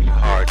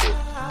heavy-hearted.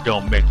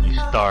 Don't make me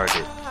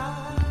started.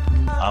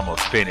 I'ma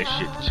finish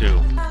it too.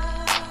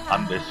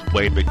 I'm this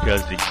way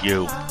because of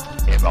you,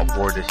 and my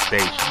word is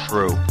stays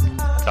true.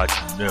 I thought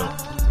you knew.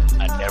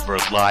 I never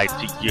lied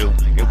to you,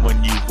 and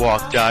when you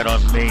walked out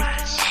on me,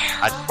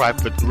 I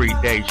cried for 3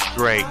 days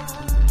straight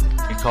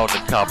and called the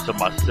cops on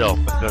myself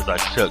because I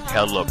took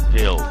hella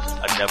pills.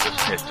 I never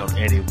snitched on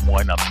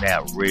anyone, I'm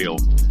not real.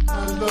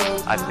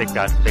 I think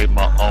I saved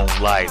my own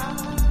life.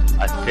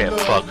 I said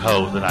fuck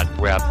hoes and I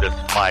grabbed this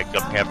mic.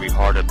 I'm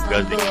heavy-hearted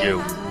because of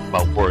you.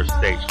 My word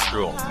stays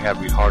true. I'm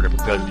heavy-hearted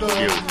because of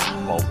you.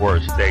 My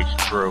word stays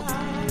true.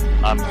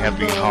 I'm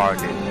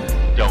heavy-hearted.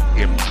 Don't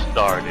get me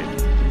started.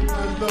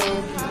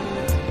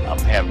 I'm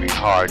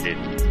heavy-hearted.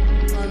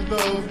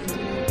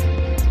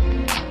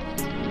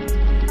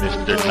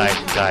 Mr.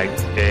 Nice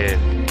Guy's dead.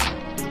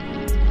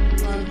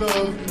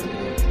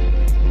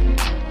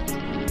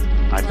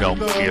 I don't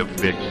give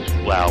bitches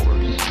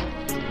flowers.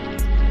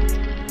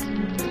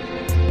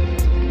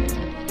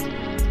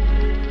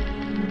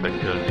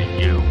 Because of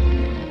you.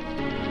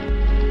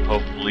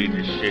 Hopefully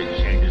hopefully this shit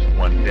changes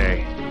one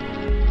day.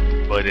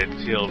 But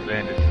until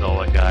then, it's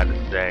all I gotta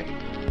say.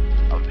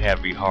 I'm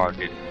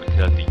heavy-hearted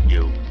because of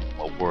you.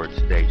 My word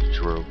stays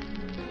true.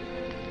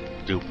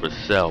 Do for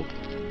self.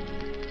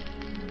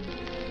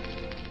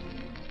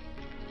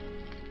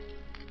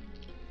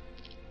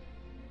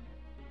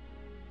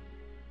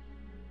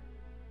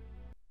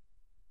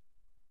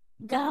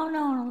 Go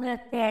on and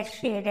let that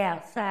shit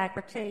out,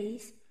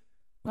 Socrates.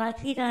 Like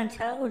he done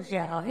told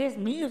y'all, his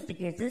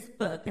music is his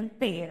fucking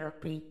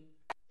therapy.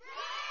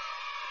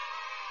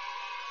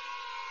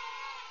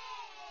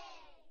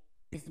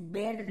 It's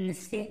better than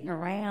sitting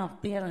around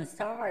feeling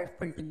sorry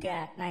for your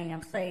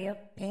goddamn self,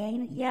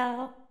 ain't it,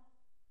 y'all?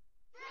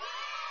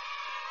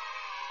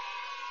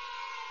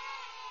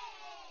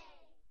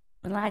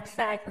 But like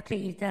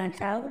Socrates done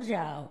told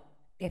y'all,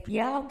 if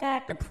y'all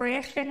got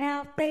depression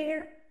out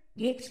there,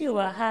 get you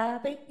a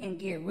hobby and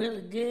get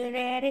really good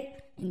at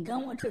it and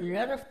go into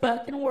another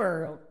fucking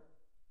world.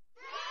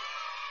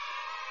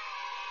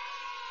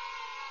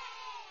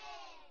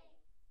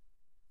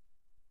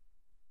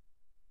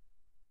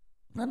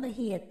 Let me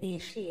hit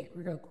this shit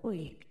real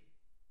quick.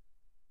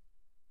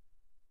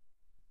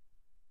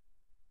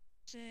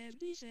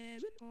 77.7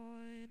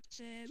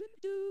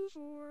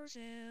 Do4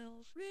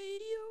 elph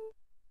Radio.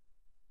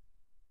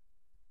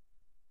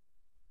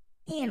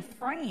 In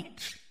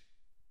French.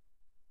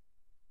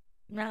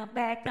 Now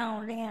back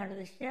on down to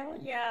the show,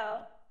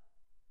 y'all.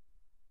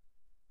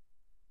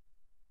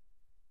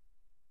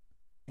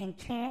 In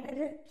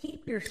Canada,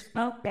 keep your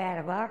smoke out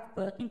of our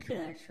fucking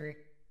country.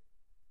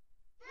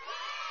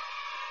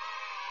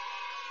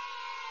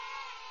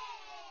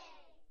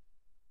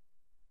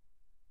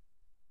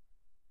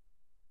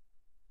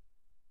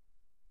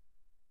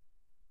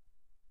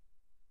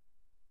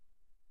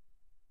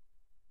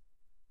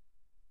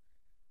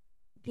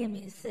 Give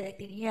me a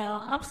second,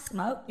 y'all. I'm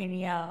smoking,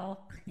 y'all.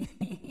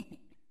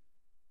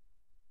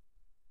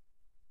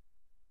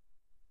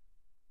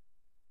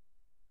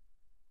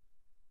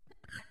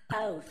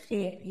 Oh,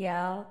 shit,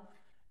 y'all.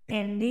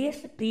 In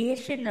this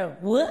edition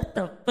of What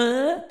the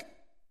Fuck?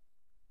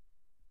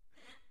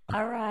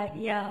 Alright,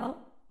 y'all.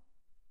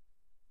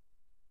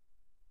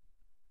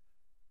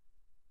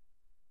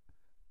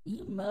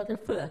 You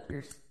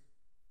motherfuckers.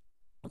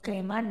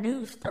 Okay, my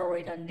news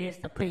story done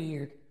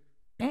disappeared.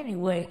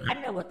 Anyway, I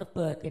know what the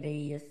fuck it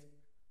is.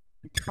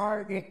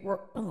 Target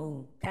work.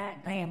 Oh,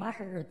 goddamn, I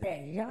heard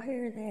that. Did y'all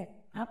hear that?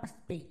 I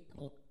must be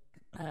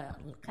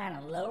kind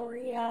of lower,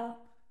 y'all.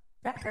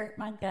 That hurt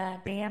my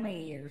goddamn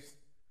ears.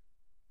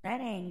 That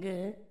ain't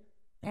good.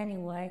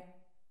 Anyway,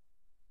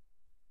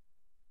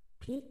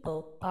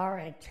 people are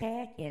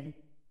attacking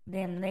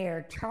them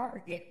their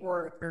Target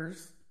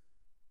workers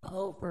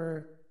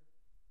over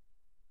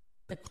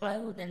the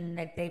clothing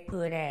that they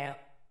put out.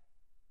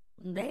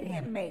 They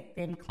didn't make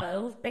them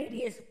clothes, they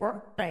just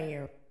worked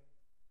there.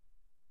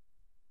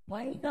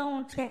 Why you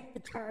gonna check the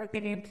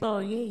Target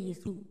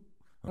employees who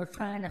are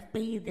trying to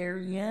feed their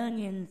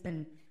youngins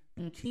and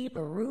keep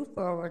a roof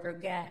over their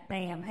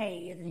goddamn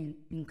heads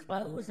and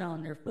clothes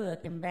on their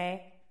fucking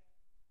back?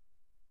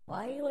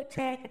 Why you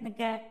attacking the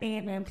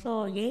goddamn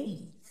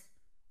employees?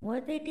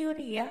 What'd they do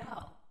to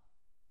y'all?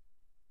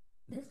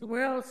 This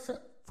world's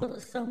full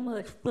of so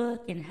much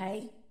fucking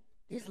hate.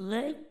 Just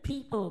let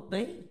people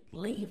be.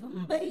 Leave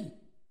them be.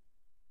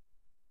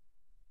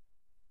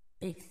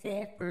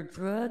 Except for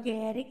drug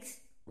addicts,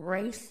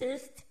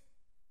 racists,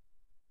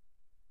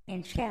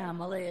 and child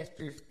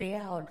molesters. They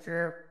all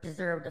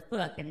deserve to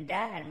fucking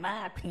die, in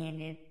my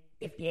opinion,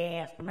 if you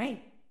ask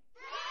me.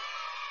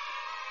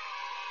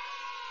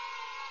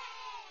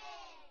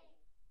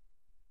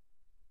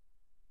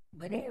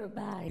 But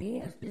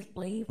everybody else, just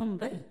leave them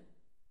be.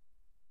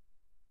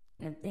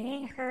 If they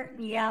ain't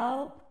hurting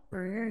y'all,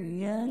 or your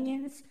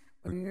youngins,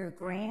 or your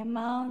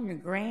grandma, or your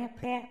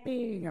grandpappy,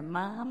 or your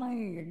mama, or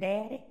your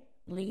daddy,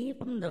 leave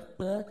them the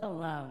fuck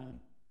alone.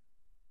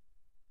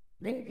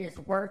 They're just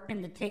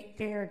working to take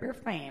care of their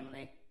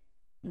family.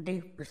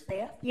 Do for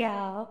self,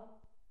 y'all.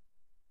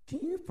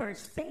 Do for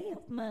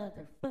self,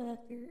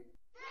 motherfucker.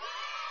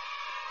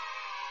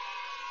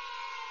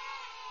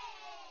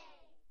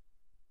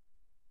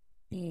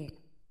 Yeah.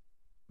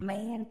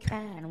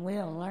 Mankind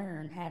will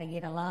learn how to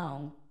get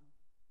along.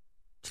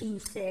 2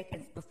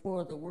 seconds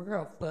before the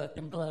world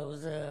fucking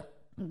blows up.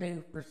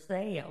 Do for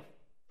self.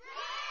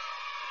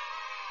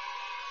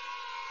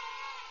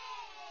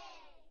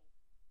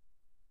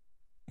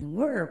 And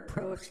we're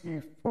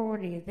approaching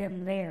 40 of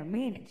them there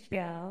minutes,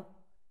 y'all.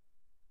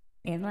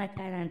 And like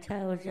I done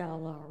told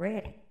y'all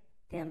already,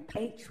 them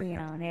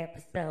Patreon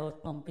episodes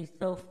gonna be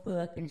so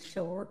fucking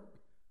short.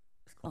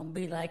 It's gonna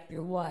be like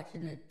you're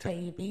watching a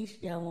TV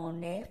show on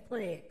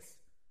Netflix.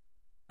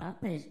 I'm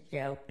just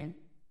joking.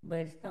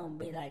 But it's gonna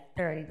be like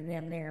 30 of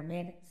them there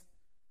minutes.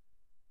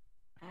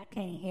 I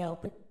can't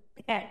help it.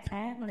 They got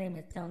time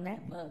limits on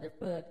that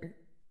motherfucker.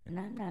 And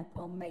I'm not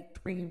gonna make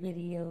 3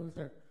 videos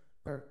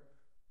or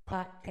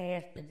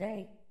podcasts a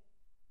day.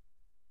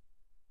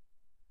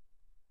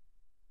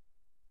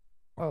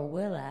 Or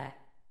will I?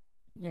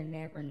 You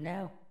never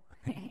know.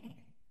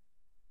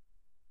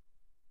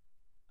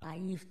 I I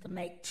used to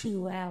make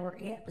 2-hour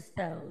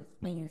episodes,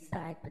 me and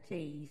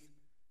Cyphertees.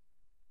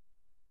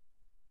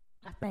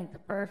 I think the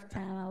first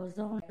time I was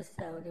on an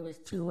episode, it was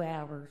 2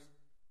 hours.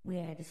 We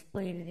had to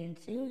split it in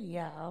two,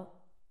 y'all.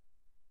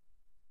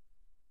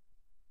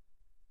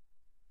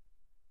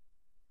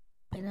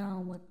 Get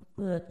on with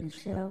the fucking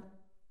show.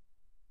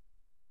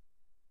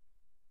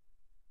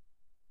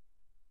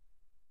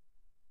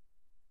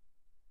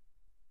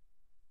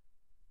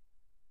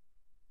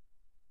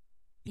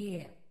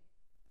 Yeah.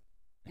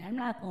 I'm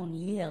not gonna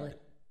yell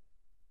it,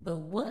 but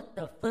what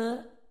the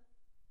fuck?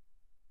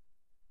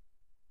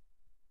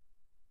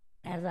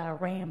 As I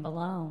ramble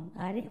on,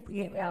 I didn't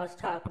forget what I was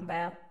talking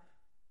about.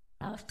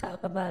 I was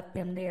talking about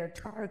them their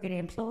Target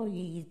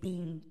employees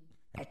being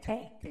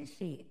attacked and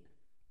shit.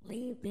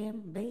 Leave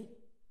them be.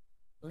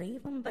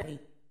 Leave them be.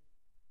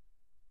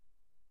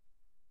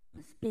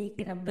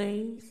 Speaking of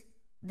bees,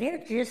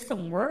 they're just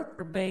some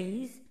worker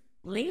bees.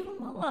 Leave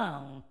them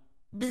alone.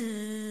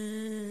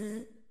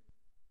 Bzzz.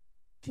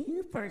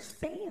 Do for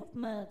self,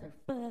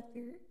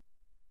 motherfucker.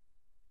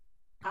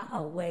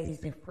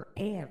 Always and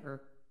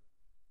forever.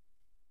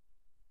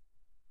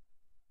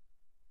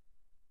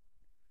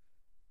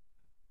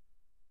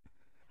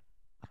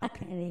 I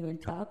can't even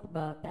talk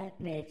about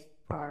that next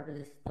part of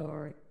the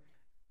story.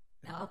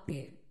 I'll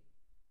get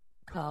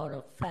called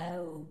a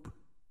phobe.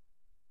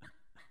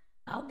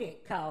 I'll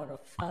get called a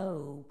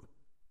phobe.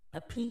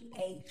 A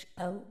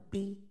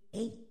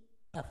P-H-O-B-E.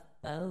 A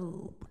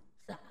phobe.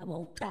 So I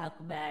won't talk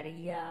about it,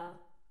 y'all.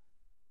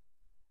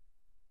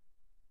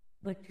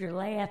 But you're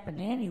laughing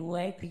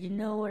anyway, because you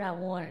know what I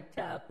want to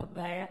talk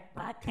about.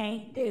 I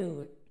can't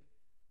do it.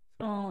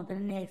 So on to the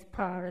next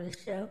part of the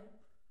show.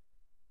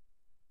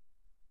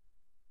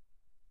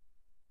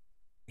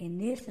 In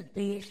this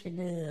edition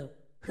of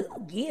Who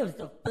Gives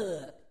a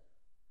Fuck?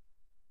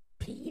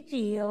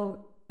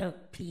 PGO,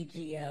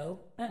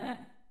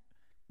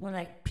 more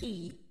like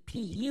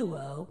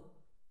P-U-O,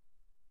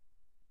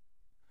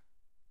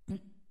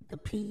 the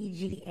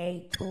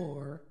PGA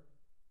Tour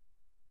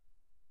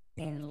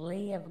and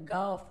Live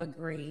Golf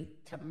agreed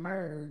to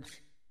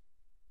merge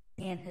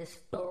in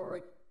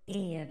historic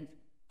end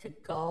to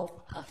golf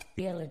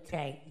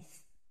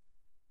hostilities.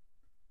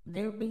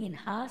 They're being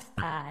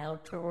hostile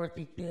towards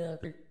each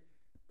other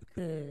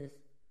because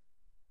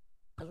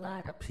a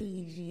lot of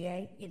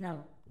PGA,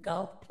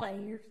 golf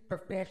players,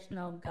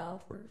 professional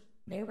golfers,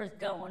 they was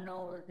going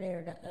over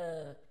there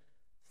to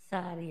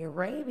Saudi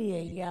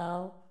Arabia,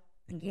 y'all,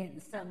 and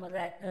getting some of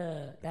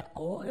that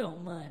oil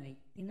money.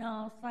 You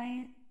know what I'm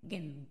saying?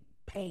 Getting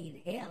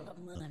paid hella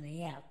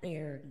money out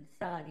there in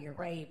Saudi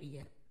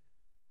Arabia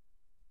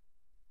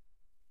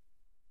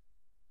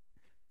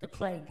to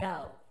play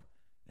golf.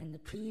 And the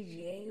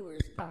PGA were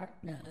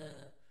starting to,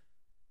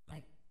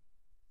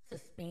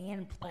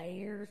 suspend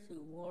players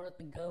who wanted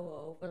to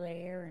go over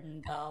there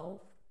and golf.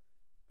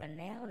 But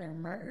now they're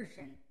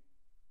merging.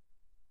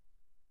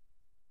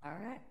 All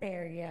right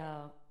there,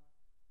 y'all.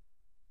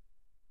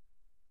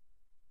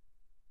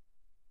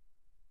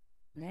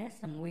 That's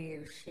some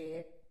weird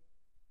shit.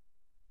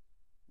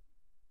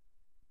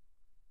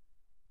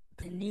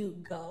 The new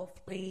golf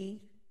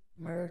league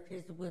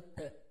merges with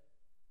the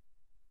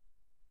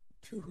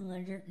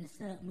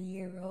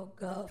 200-and-something-year-old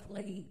golf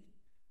league.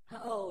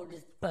 How old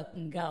is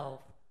fucking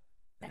golf?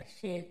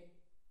 That's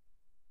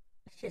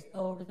just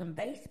older than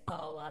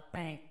baseball, I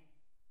think.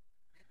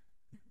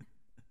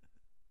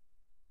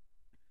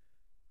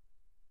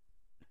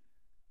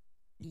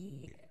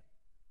 Yeah.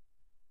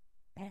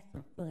 That's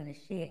some funny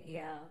shit,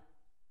 y'all.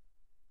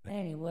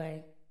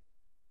 Anyway,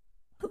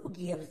 who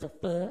gives a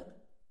fuck?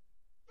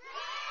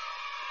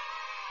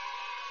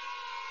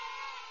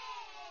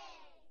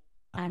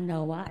 I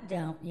know I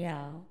don't,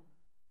 y'all.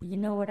 You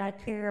know what I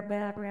care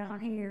about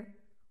around here?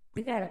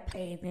 We gotta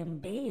pay them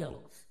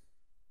bills.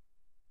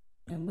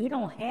 And we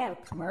don't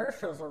have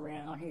commercials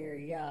around here,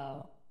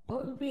 y'all.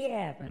 What would we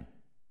having?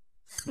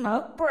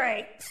 Smoke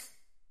breaks.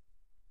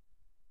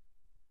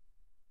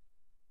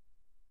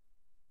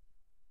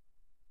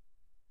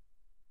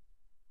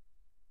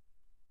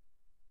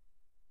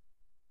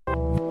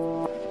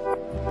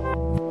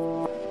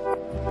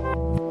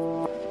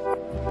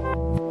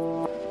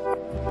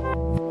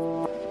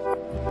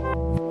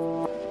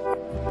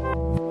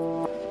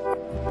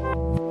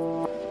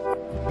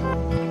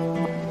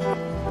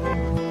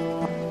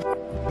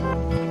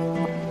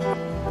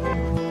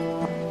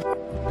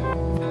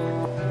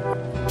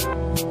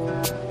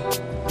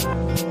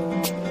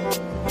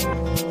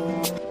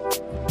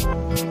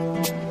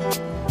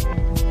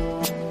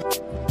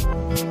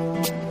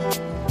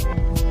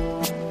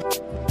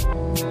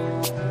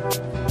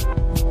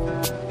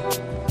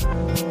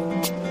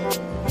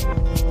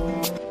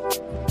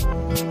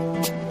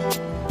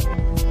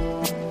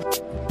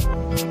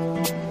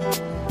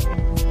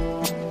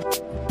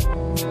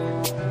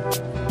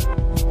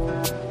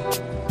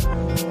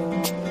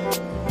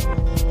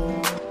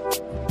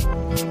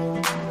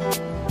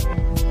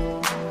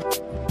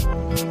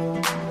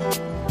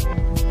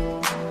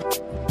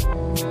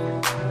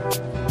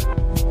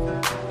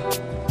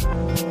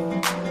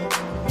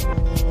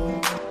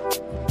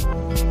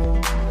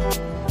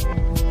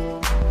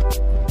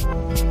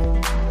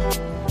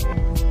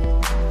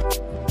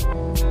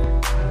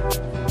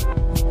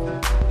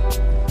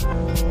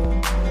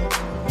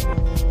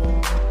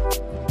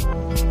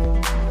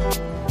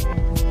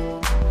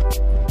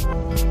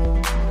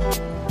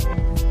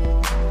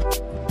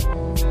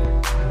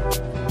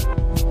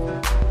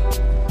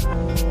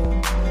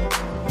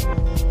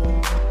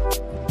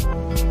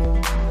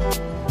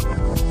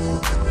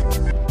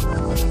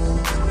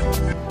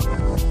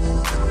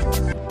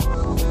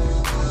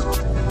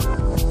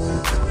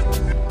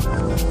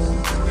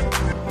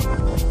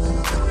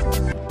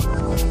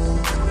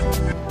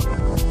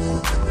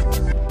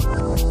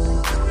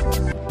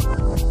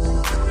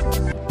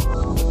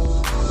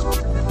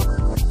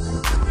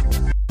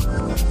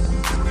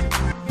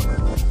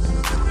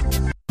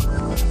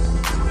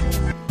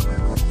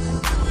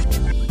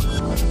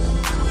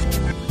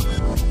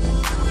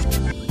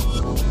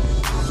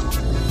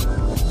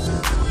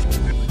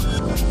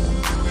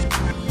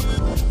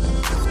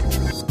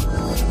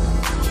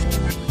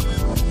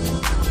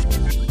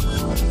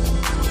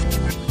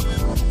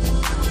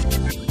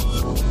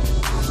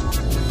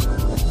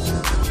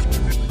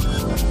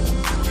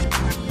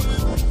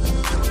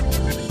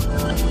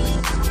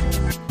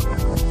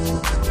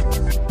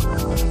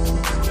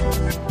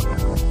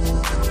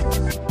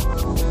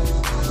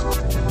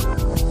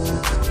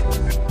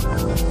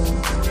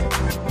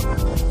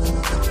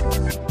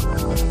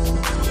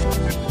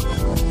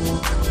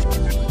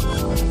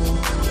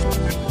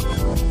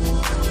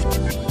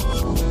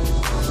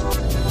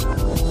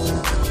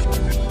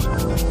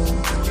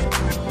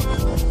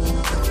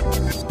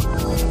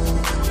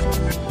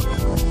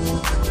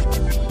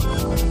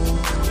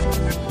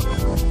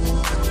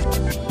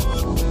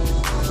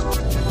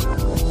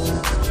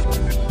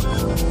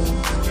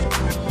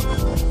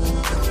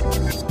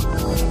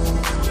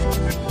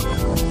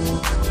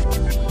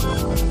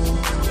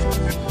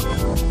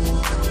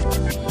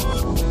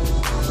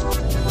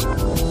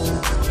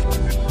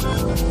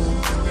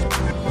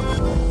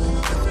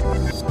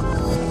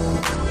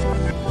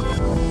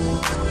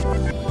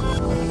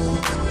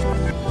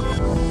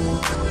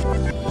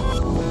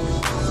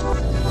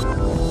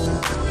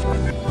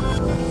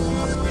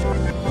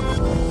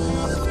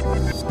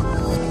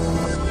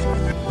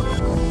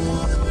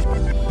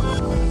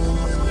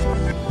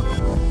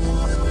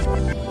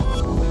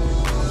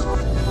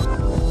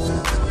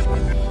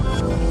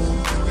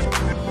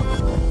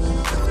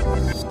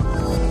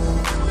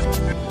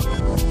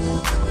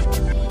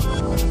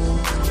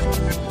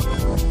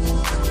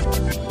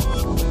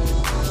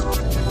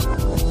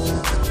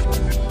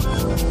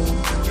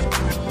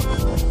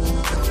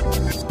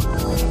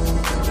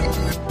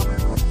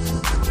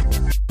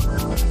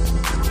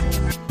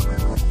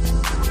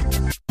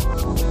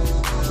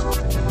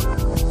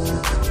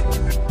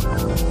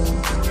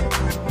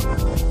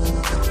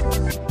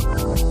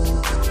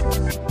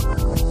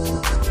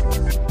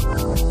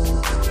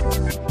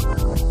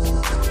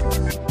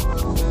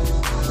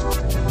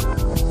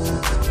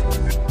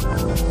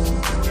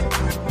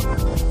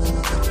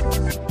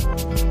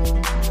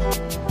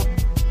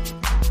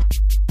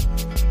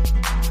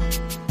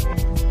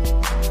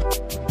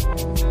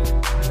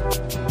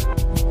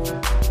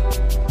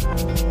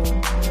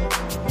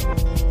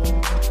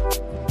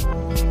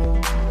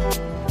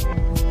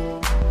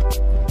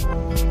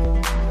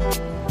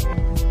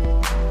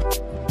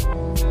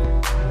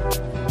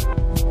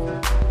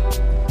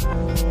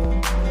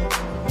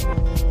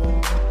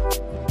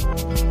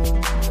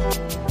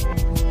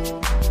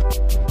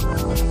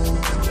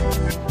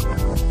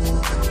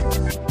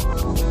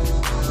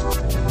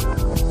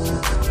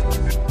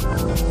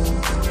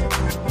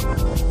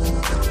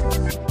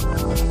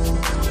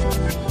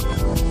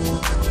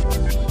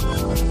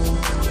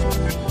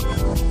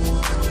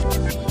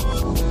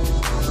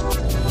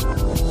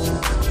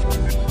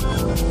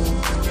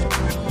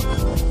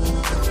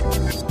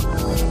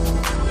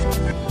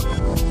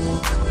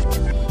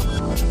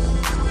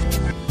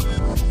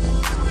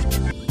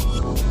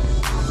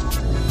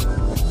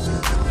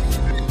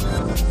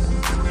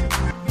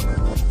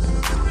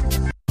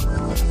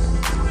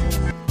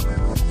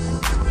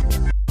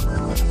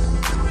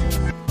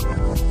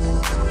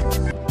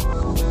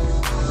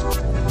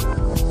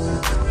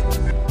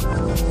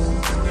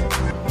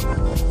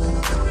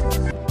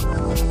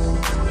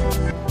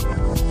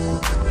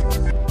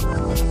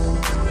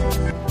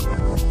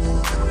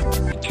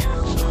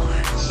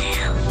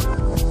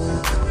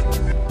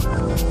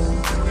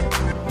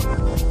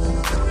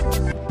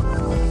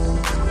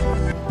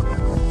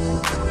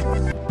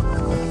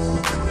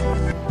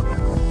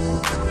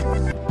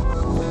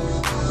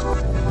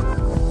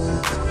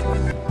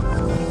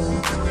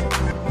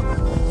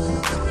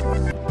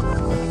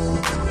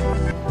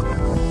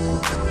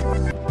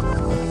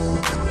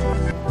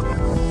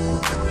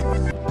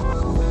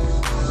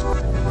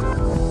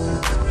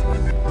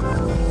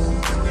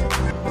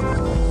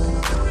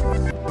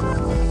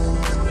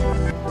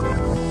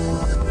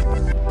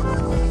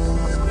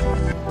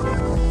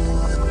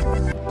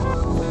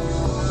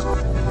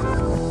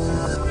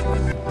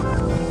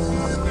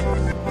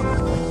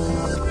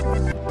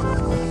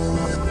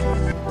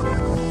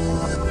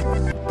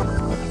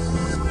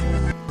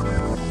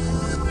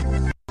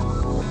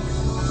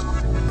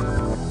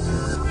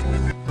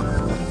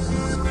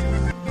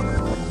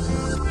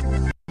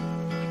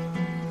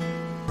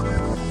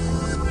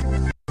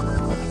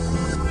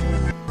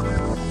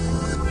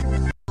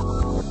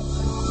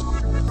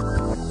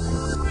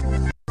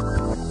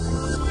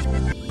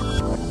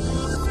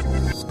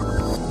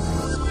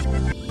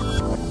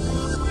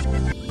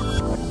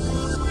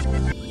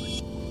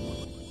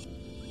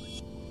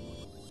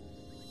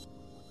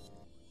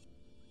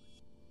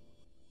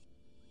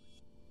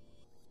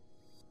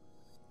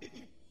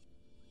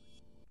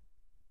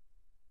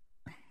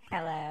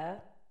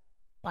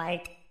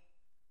 like,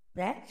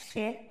 that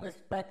shit was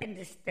fucking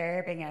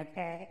disturbing,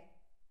 okay?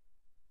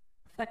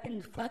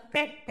 Fucking fuck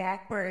that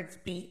backwards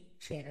beat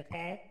shit,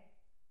 okay?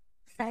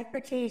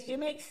 Socrates, you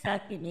make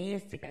sucky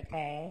music,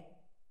 okay?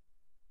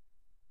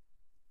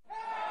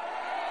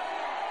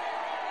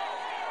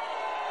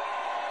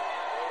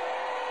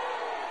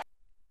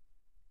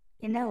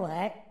 You know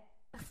what?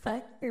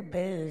 Fuck your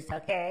booze,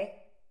 okay?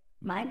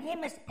 My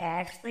name is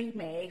Ashley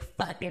Mae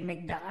fucking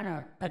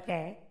MacDonald,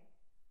 okay?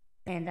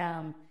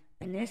 And,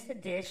 in this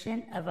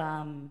edition of,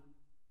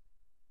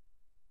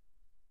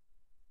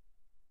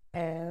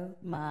 oh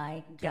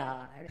my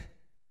God.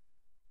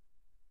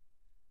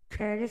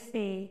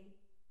 Courtesy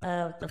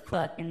of the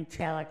fucking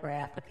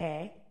Telegraph,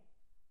 okay?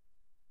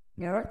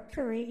 North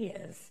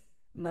Korea's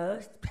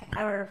most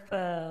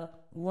powerful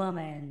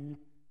woman.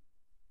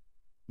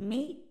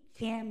 Meet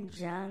Kim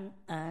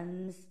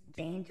Jong-un's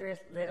dangerous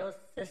little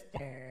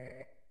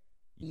sister,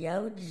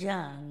 Yo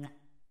Jung.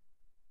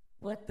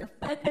 What the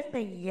fuck is a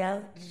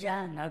Yo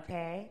Jung,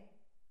 okay?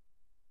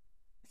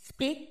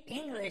 Speak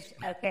English,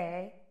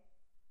 okay?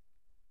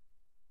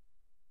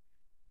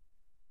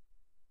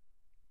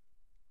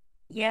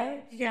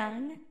 Yo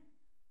Jung.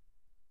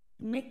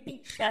 Make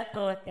me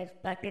chuckle at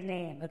that fucking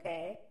name,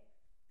 okay?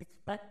 It's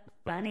fucking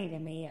funny to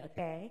me,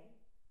 okay?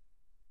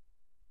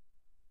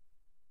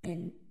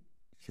 And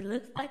she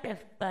looks like a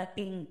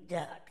fucking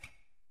duck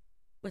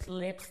with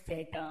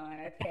lipstick on,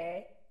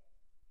 okay?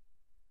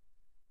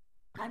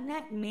 I'm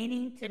not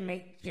meaning to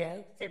make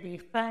jokes to be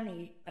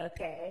funny,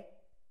 okay?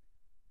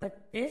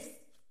 But this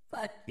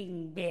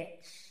fucking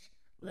bitch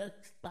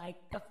looks like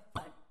a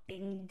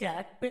fucking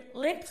duck with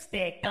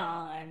lipstick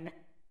on.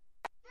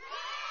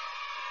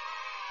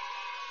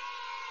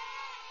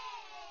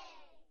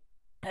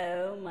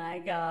 Oh my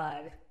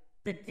God.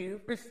 The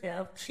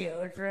Do4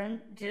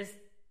 children just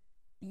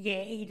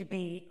yayed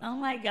me. Oh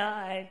my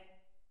God.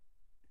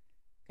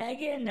 Can I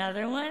get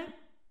another one?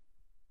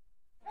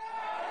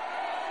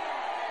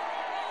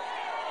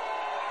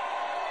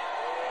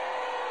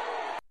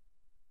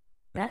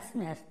 That's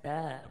messed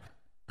up.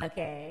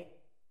 Okay.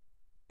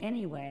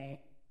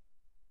 Anyway.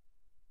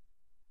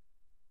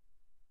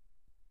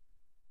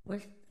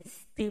 What's this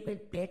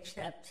stupid bitch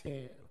up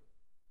to?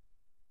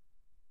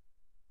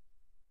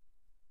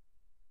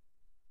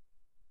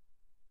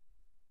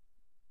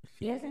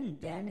 She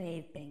hasn't done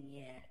anything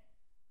yet.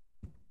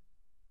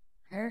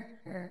 Her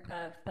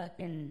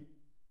fucking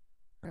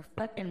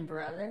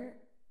brother,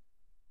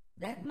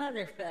 that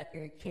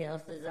motherfucker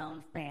kills his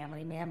own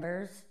family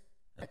members,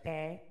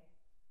 okay?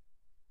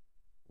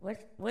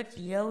 What's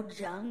Yo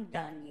Jung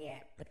done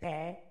yet,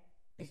 okay?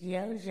 Is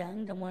Yo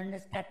Jung the one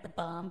that's got the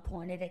bomb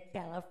pointed at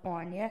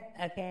California,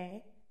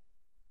 okay?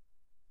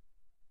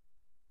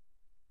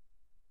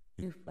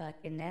 Who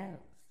fucking knows?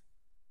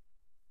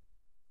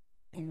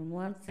 And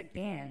once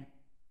again,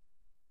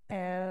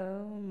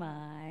 oh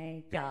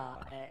my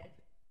God.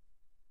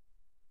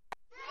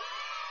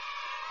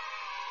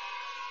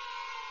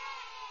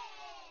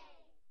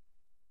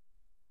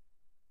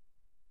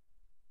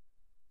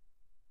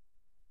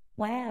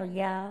 Wow,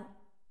 y'all.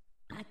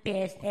 I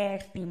guess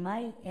Ashley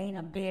Mae ain't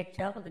a bitch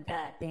all the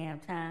goddamn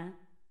time.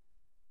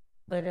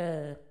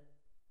 But,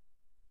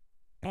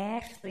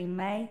 Ashley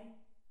Mae,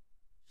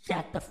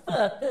 shut the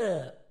fuck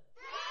up.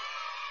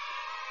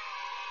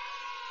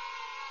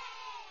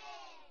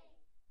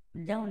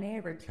 Don't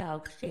ever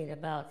talk shit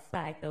about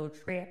psycho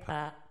trip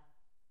hop.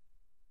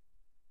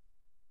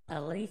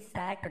 At least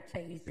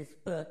Socrates is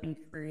fucking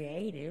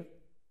creative.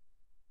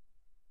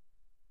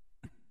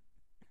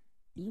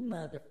 You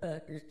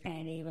motherfuckers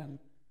can't even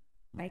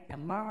make the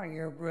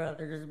Mario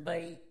Brothers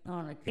beat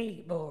on a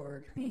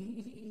keyboard.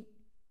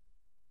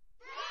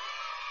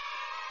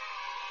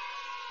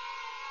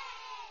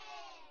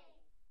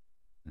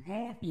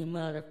 Half you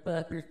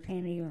motherfuckers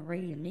can't even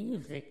read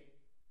music.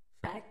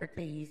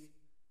 Socrates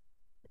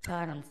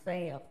taught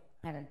himself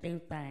how to do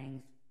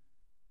things.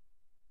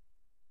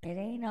 It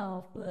ain't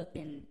all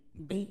fucking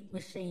beat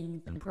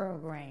machines and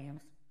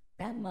programs.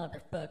 That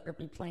motherfucker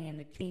be playing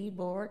the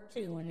keyboard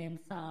too in them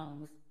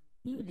songs.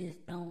 You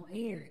just don't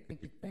hear it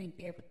because you think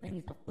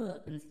everything's a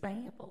fucking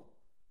sample.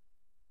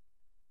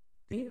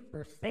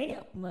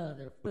 Do4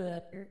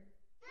 motherfucker.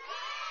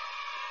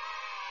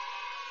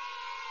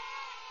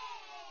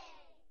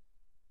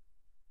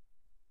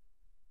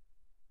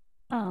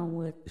 On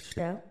with the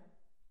show.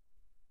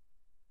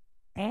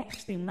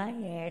 Ashley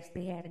Mae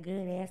actually had a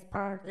good ass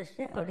part of the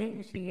show,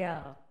 didn't she,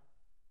 y'all?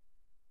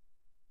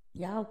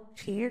 Y'all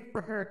cheered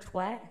for her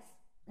twice.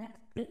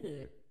 That's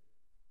good.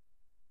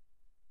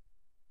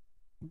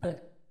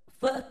 But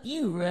fuck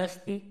you,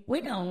 Rusty.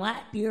 We don't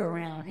like you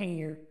around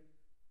here.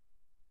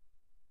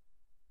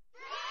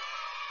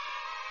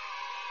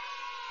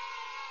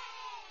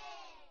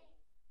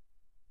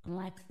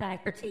 Like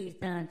Socrates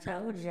done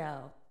told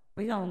y'all,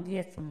 we gonna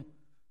get some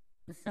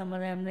of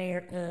them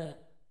there,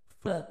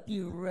 fuck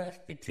you,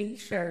 Rusty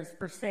t-shirts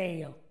for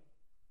sale.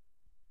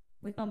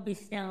 We gonna be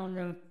selling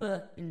them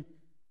fucking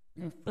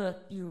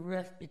fuck you,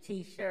 Rusty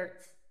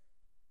t-shirts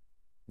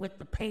with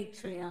the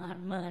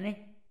Patreon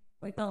money.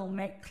 We're gonna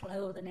make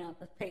clothing out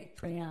the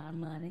Patreon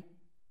money.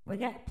 We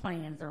got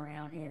plans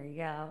around here,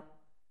 y'all.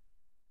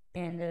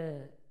 And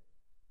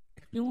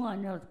if you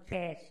want to know the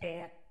Cash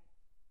App,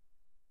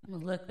 I'm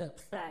gonna look up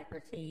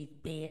Socrates,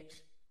 bitch.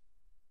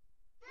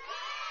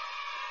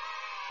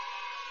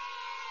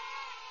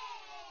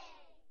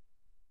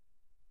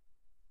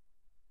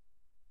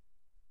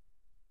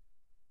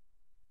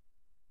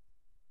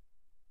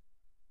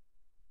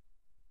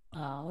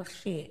 Oh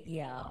shit,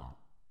 y'all.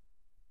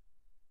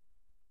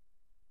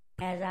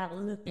 As I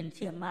look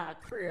into my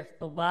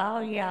crystal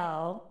ball,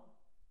 y'all,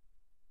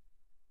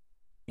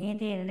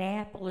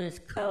 Indianapolis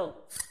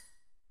Colts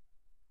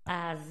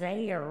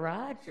Isaiah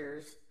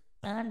Rodgers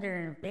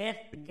under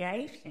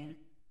investigation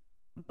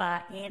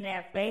by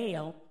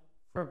NFL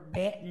for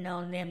betting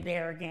on them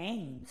their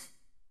games.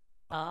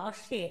 Oh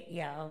shit,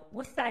 y'all.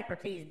 What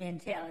Socrates been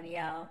telling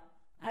y'all?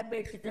 I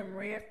bet you them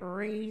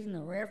referees and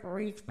the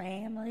referees'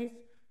 families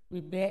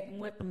be betting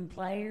with them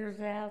players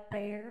out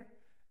there,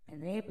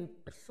 and they be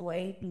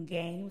persuading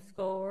game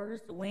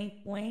scores. Wink,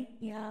 wink,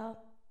 y'all.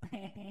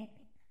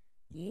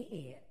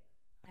 Yeah.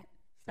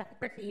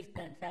 Socrates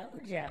done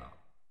told y'all.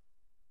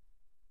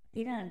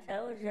 He done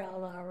told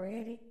y'all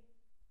already.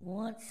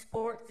 Once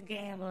sports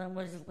gambling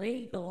was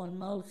legal in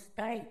most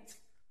states,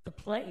 the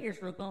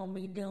players were going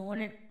to be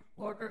doing it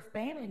or their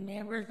family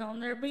members on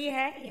their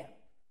behalf.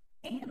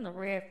 And the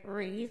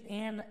referees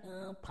and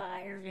the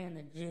umpires and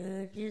the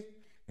judges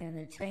and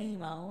the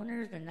team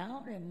owners and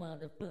all them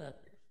motherfuckers.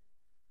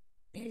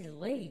 It's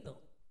legal.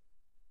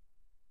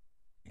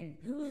 And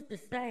who's to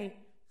say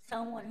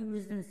someone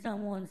who's in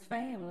someone's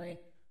family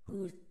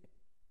who's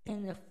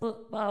in the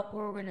football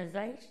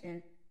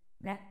organization,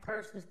 that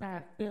person's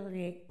not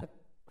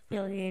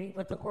affiliated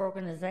with the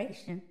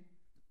organization,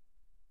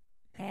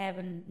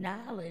 having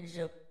knowledge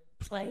of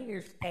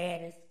player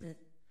statuses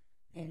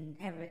and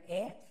having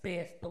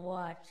access to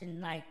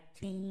watching like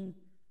team,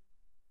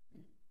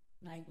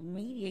 like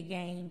media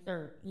games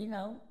or, you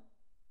know,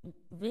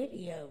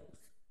 videos,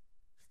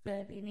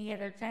 studying the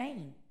other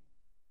team.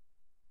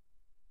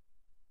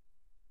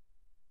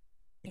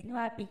 There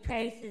might be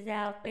cases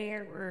out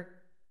there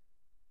where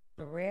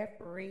the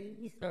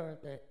referees or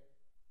the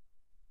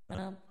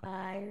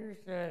umpires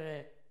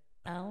or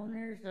the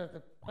owners or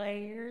the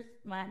players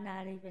might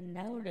not even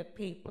know the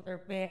people they're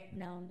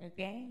betting on the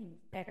games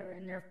that are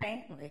in their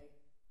family.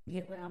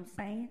 You get what I'm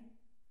saying?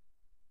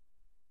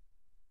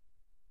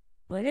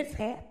 But it's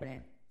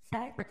happening.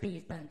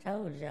 Socrates done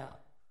told y'all.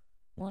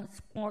 Once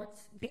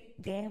sports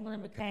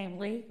gambling became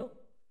legal,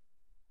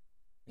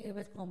 there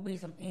was going to be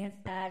some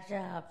inside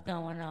jobs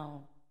going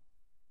on.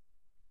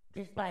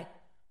 Just like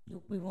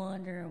you'll be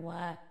wondering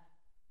why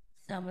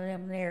some of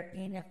them there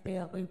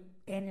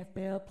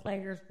NFL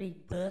players be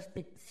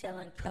busted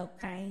selling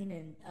cocaine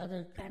and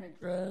other kind of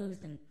drugs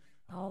and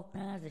all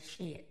kinds of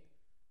shit.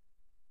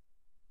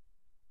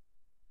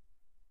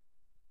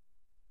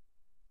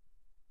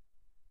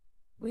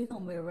 We're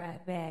going to be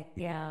right back,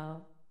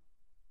 y'all.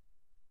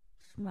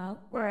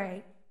 Smoke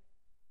break.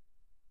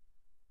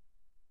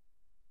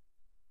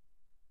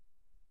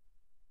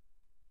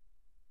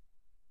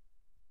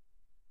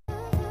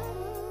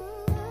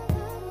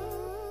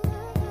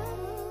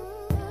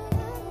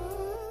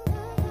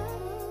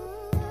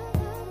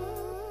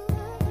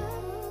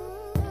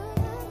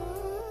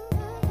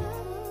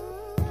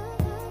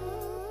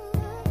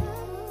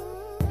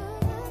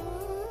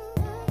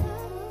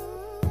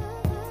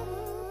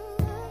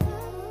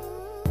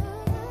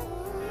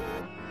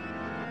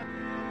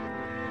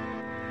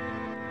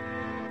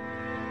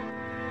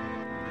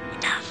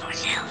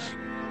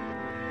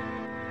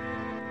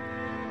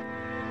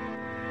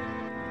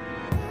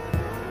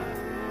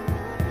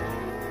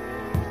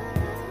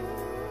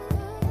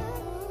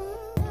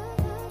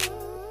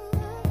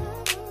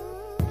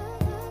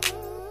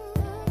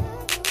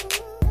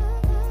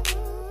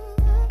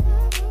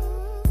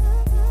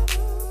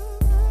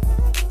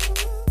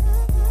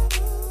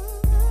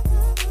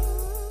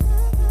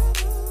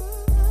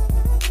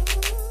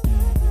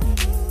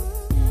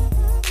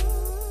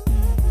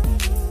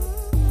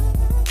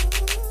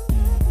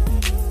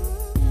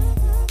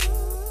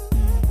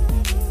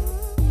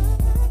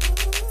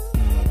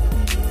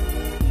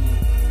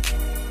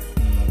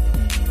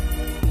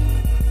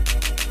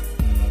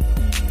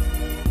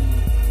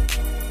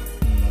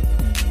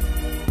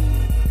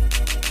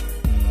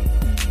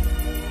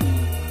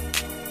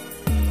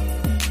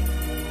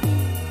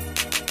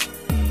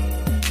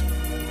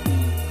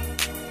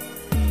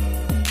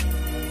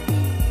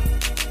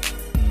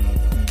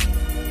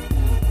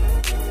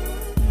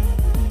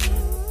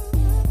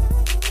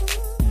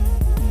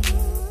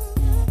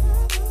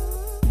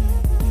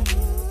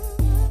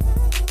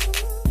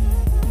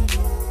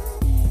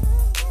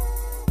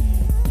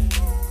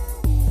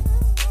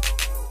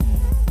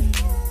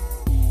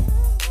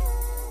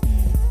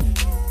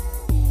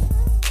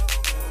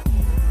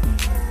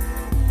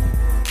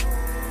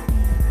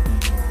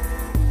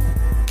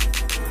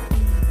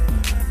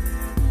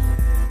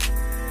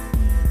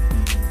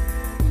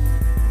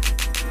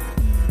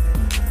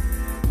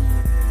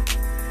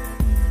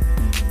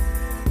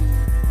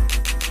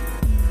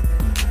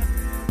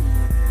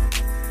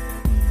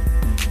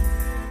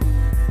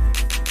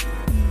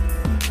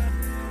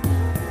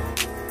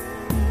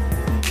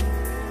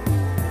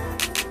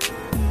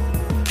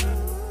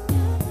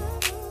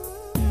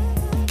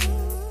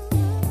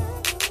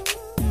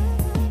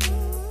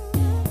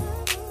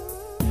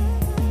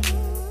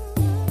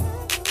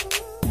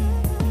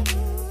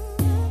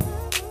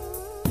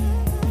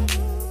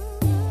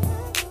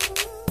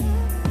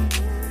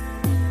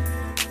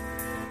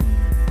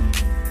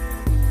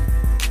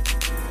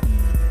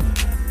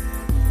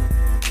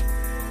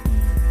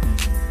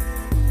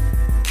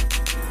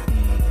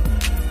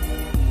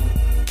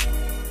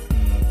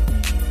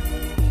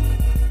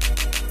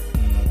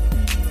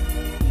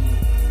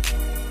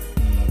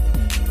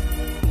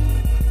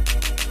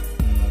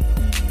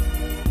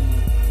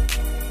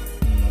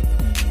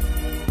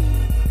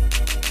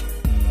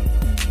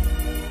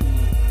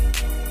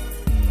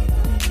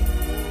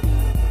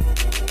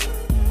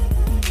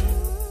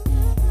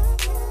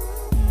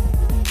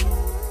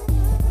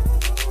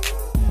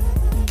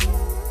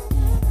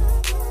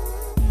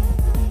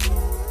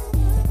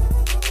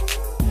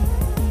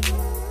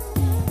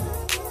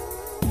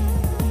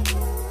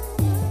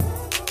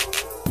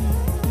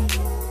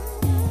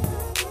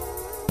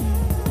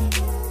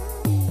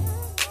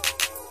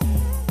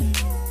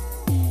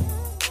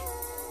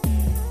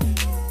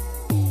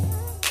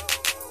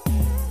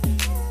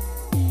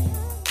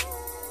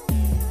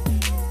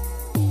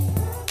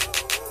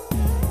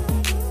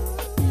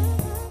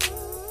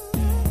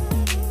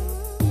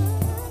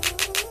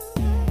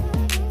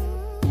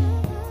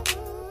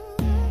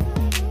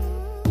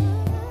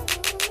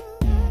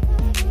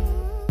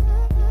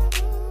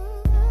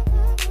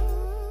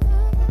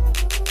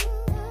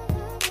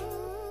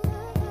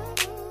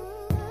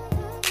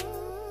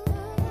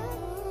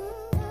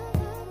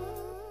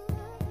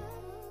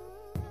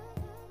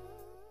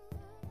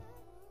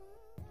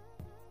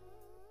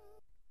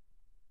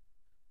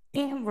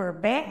 And we're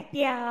back,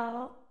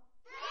 y'all.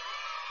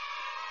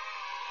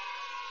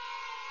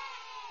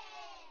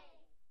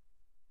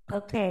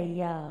 Okay,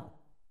 y'all.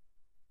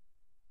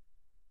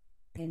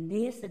 In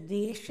this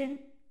edition,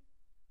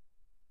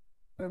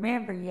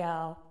 remember,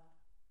 y'all,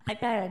 I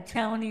got a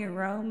Tony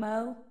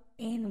Romo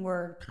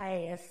N-word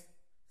pass,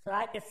 so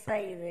I could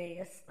say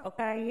this,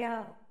 okay,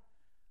 y'all?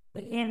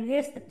 But in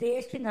this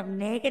edition of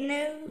Nega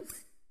News,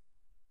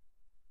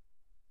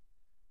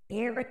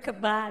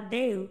 Erykah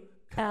Badu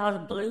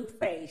calls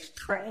Blueface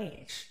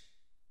trash.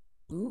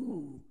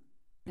 Ooh,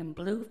 and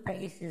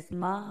Blueface's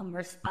mom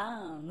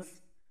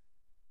responds,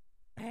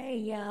 "Hey,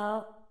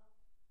 y'all,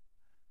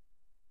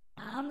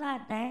 I'm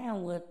not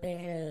down with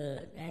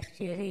that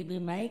shit he be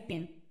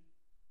making,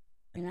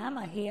 and I'm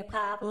a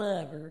hip-hop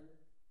lover,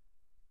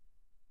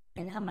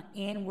 and I'm an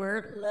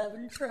N-word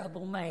loving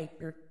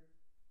troublemaker,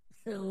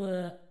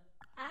 so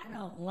I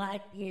don't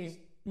like his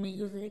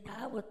music.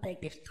 I would think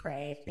it's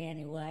trash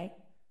anyway.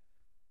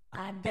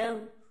 I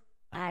do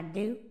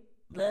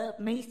love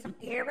me some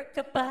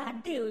Erykah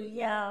Badu,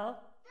 y'all."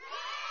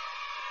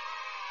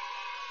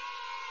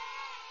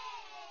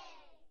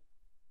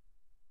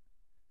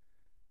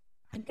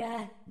 I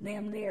got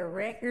them there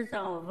records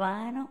on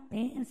vinyl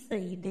and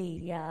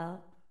CD, y'all.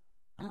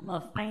 I'm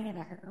a fan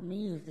of her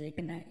music,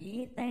 and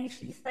anything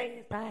she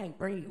says I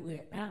agree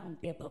with. I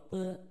don't give a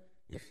fuck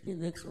if she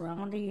looks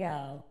wrong to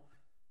y'all.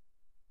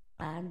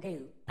 I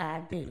do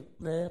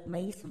love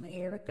me some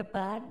Erykah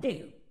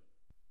Badu.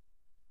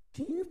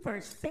 Do for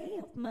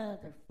self,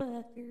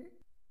 motherfucker.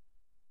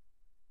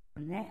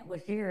 And that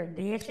was your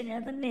edition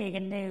of the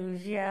Nigga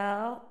News,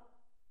 y'all.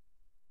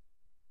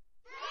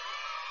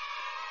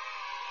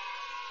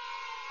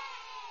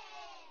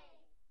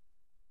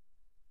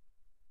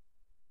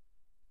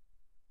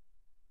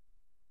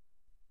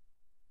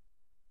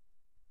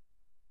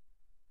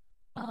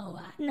 Oh,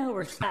 I know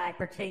where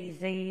Socrates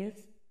is.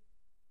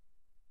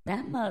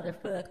 That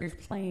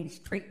motherfucker's playing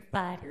Street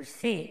Fighter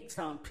 6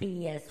 on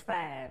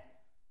PS5.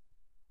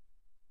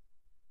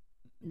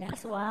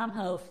 That's why I'm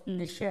hosting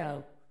the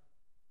show.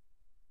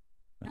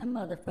 That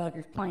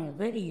motherfucker's playing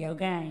video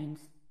games.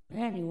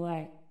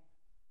 Anyway,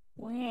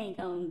 we ain't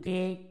gonna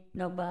dig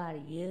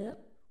nobody up.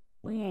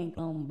 We ain't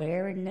gonna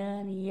bury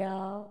none of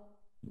y'all.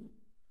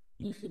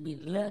 You should be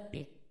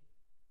lucky.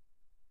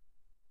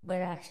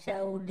 But I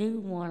sure do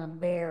want to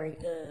bury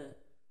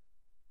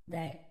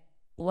that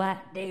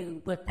white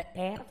dude with the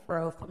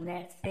afro from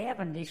that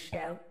 70s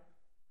show.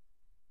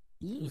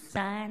 You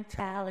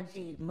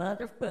Scientology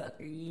motherfucker,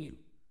 you.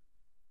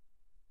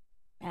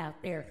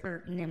 Out there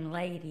hurting them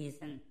ladies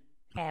and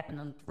having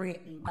them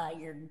threatened by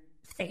your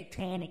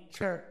satanic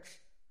church.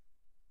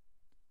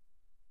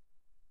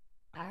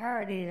 I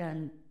heard he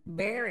done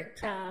buried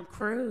Tom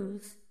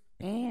Cruise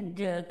and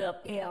dug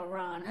up L.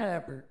 Ron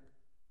Hubbard.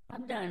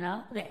 I've done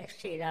all that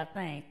shit, I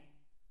think.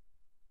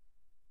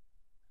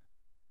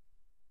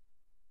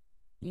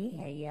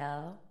 Yeah,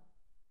 y'all.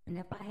 And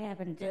if I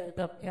haven't dug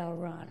up L.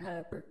 Ron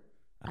Hubbard,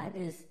 I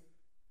just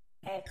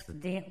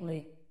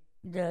accidentally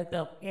dug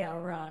up L.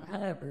 Ron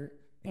Hubbard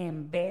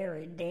and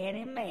buried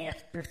Danny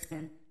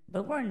Masterson.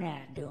 But we're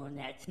not doing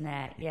that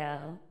tonight,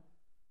 y'all.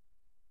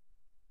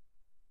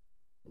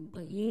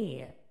 But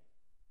yeah,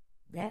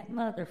 that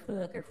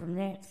motherfucker from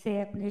that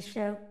 70s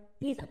show,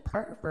 he's a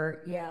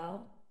pervert,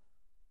 y'all.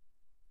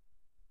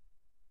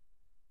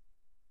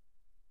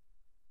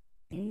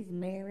 And he's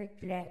married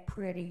to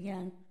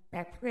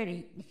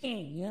she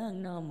ain't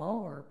young no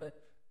more,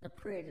 but the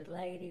pretty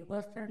lady,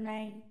 what's her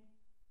name?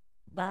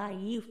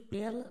 Bayou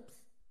Phillips.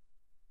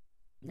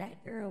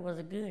 That girl was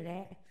a good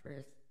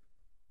actress.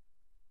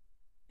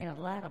 In a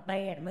lot of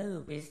bad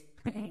movies.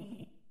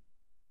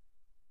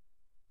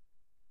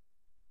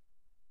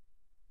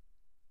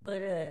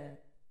 But,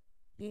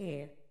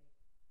 yeah.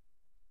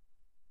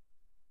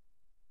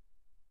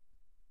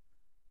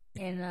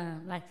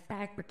 And, like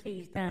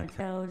Socrates done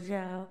told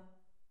y'all,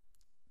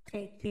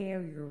 take care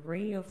of your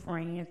real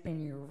friends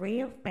and your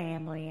real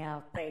family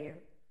out there.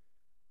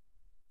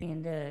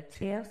 And,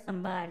 tell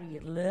somebody you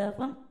love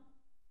them.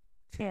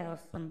 Tell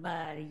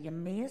somebody you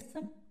miss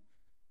them.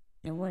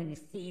 And when you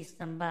see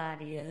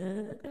somebody, you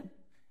hug them.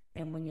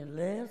 And when you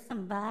love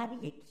somebody,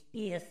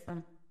 you kiss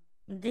them.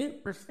 Do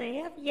for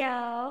self,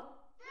 y'all.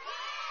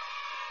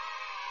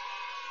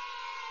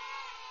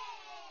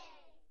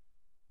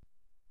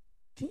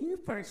 Do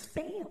for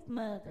self,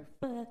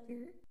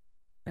 motherfucker.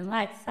 And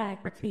like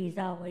Socrates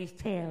always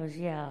tells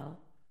y'all,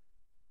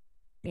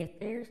 if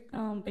there's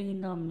gonna be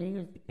no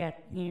music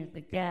at the end of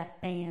the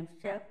goddamn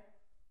show,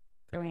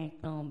 there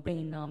ain't gonna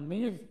be no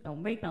music,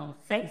 and we gonna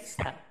say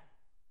so.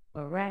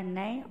 But right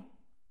now,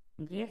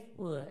 guess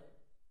what?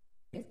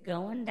 It's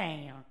going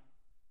down.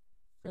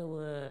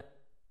 So,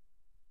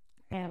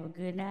 have a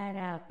good night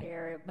out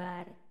there,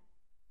 everybody.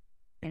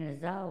 And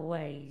as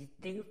always,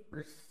 do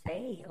for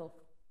self.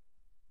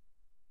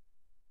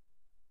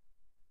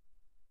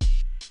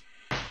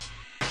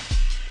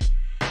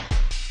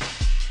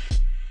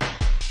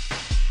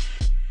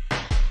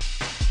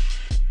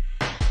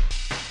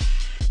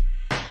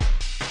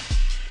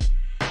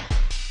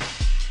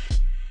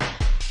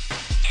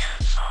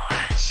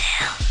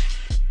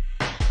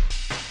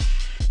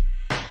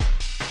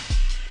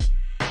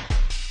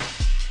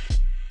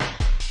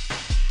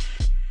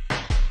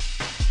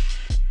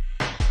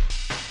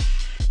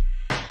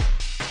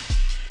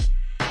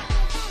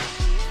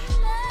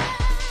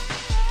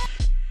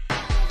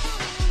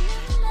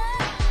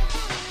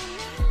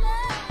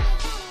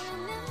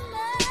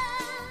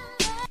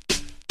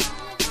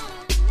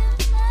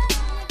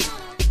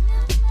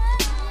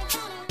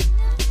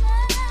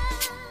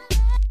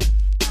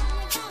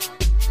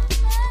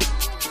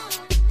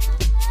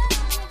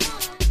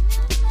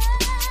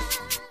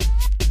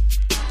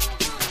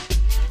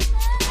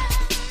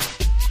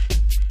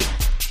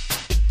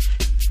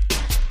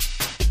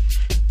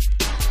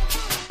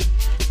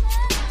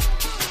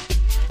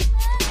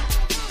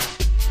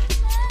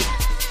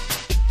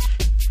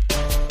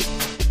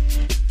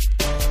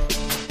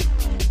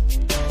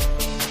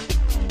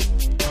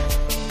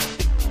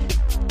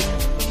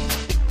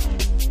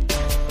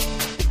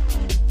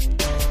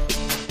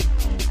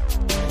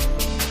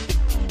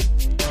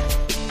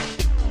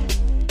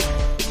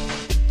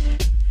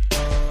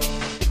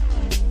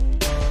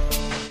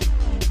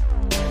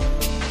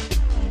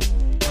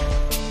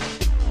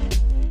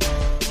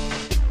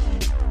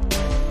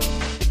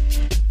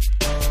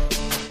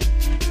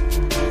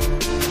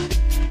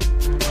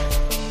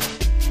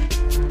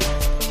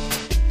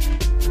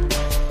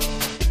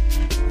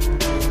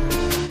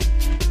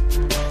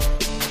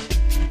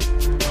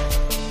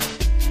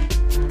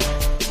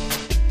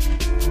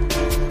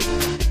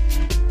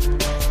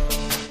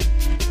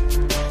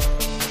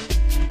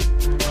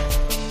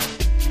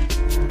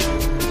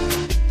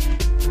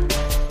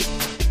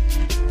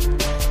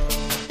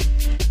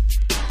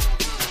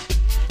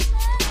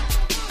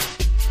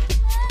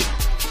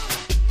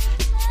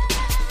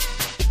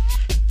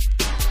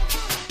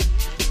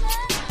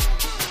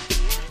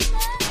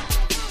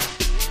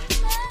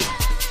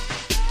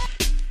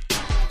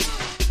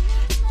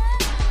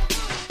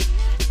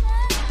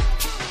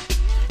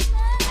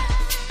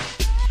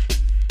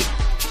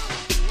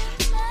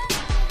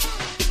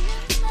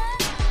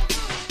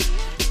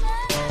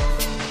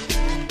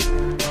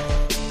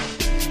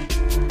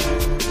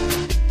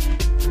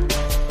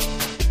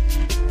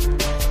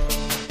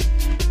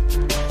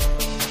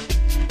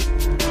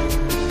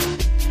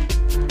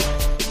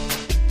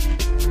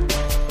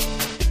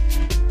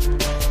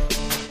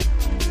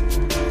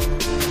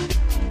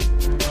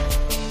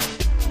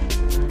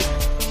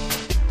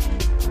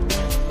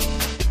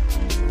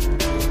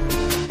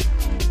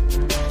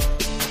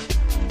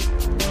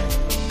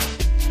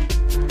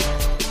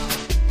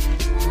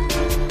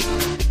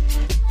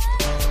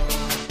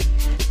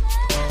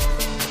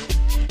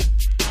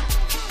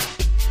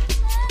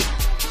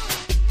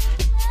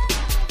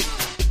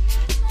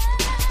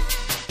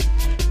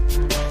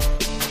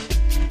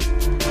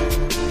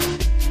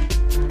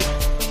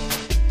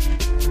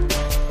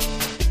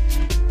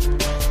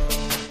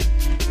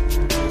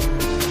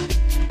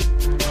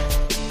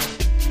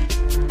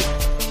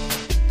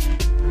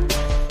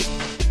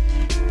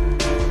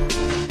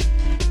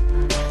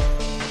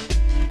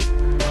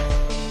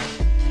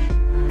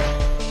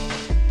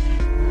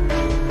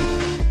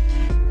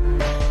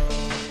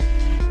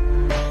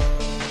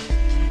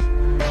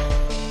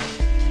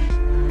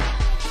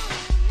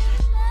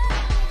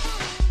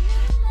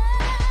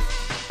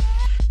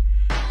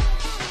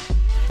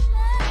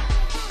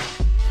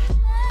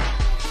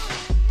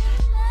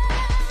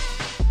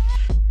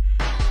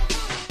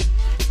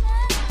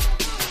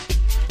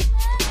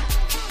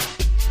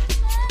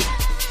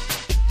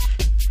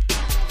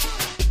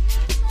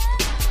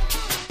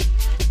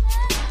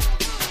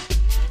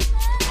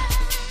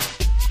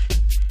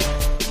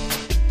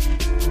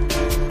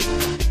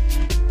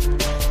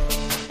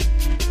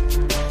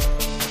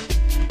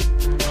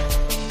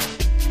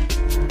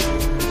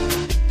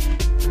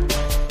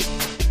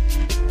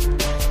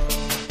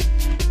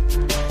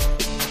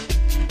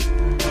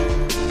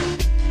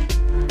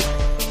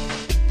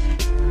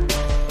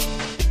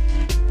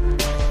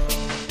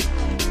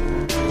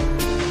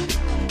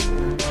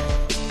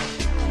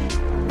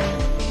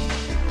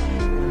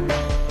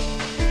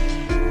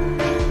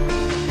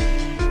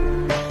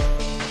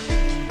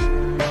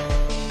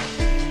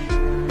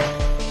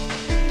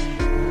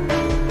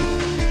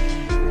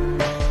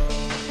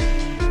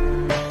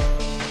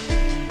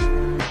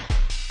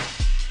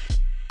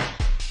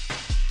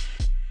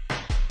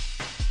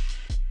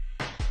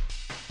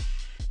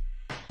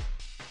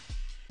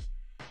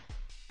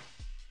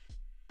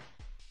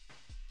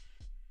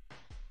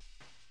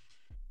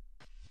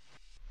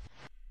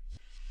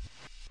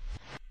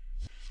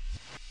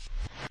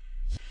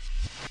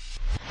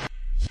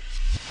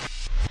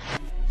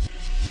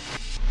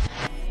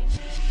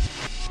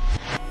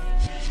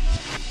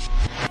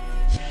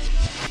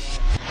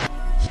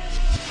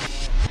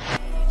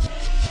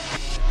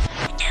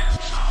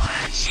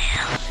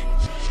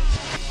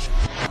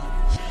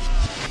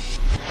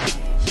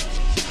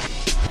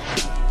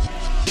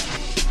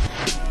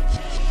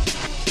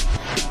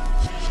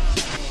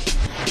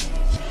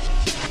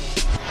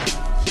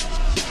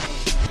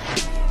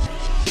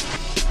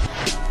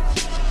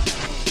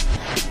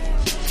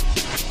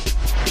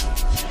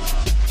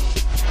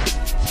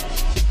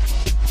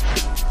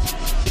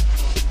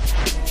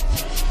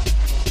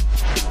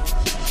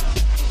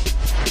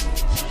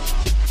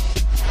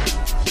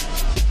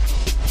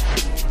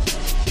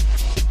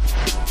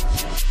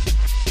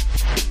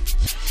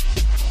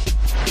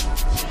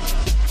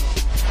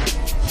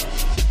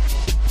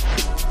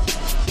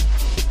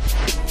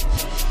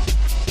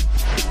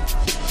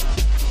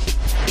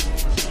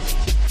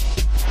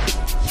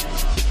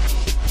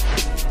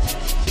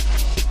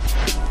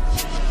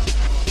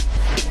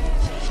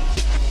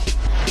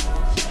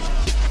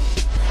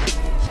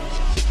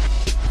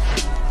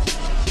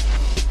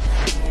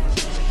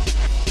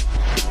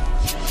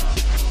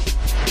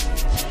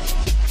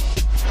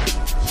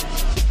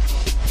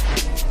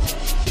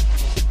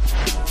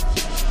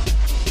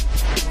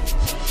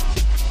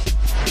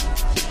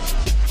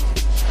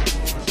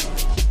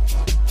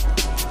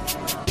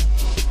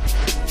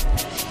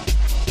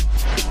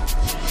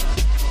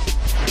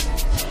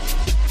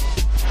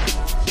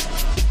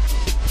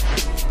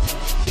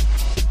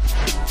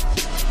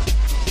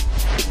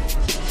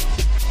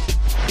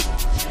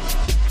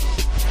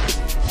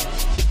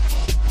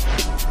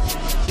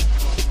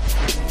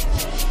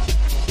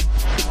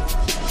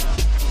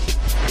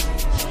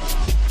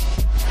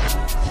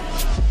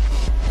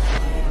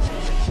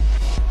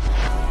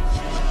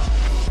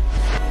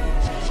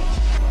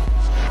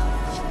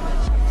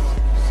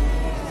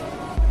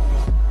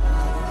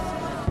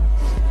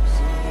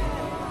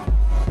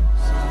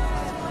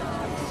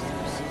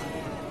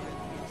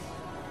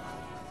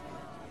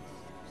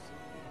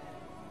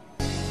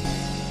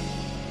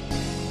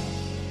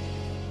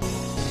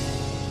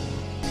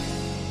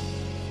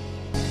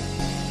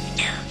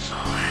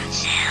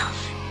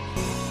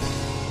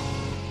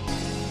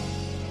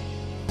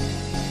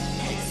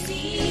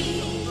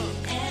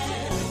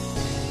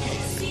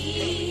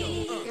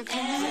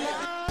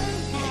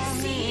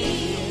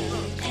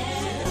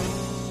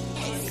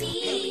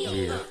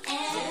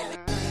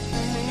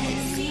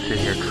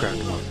 trapped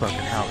in my fucking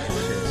house and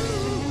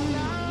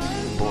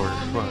shit. Bored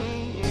as fuck.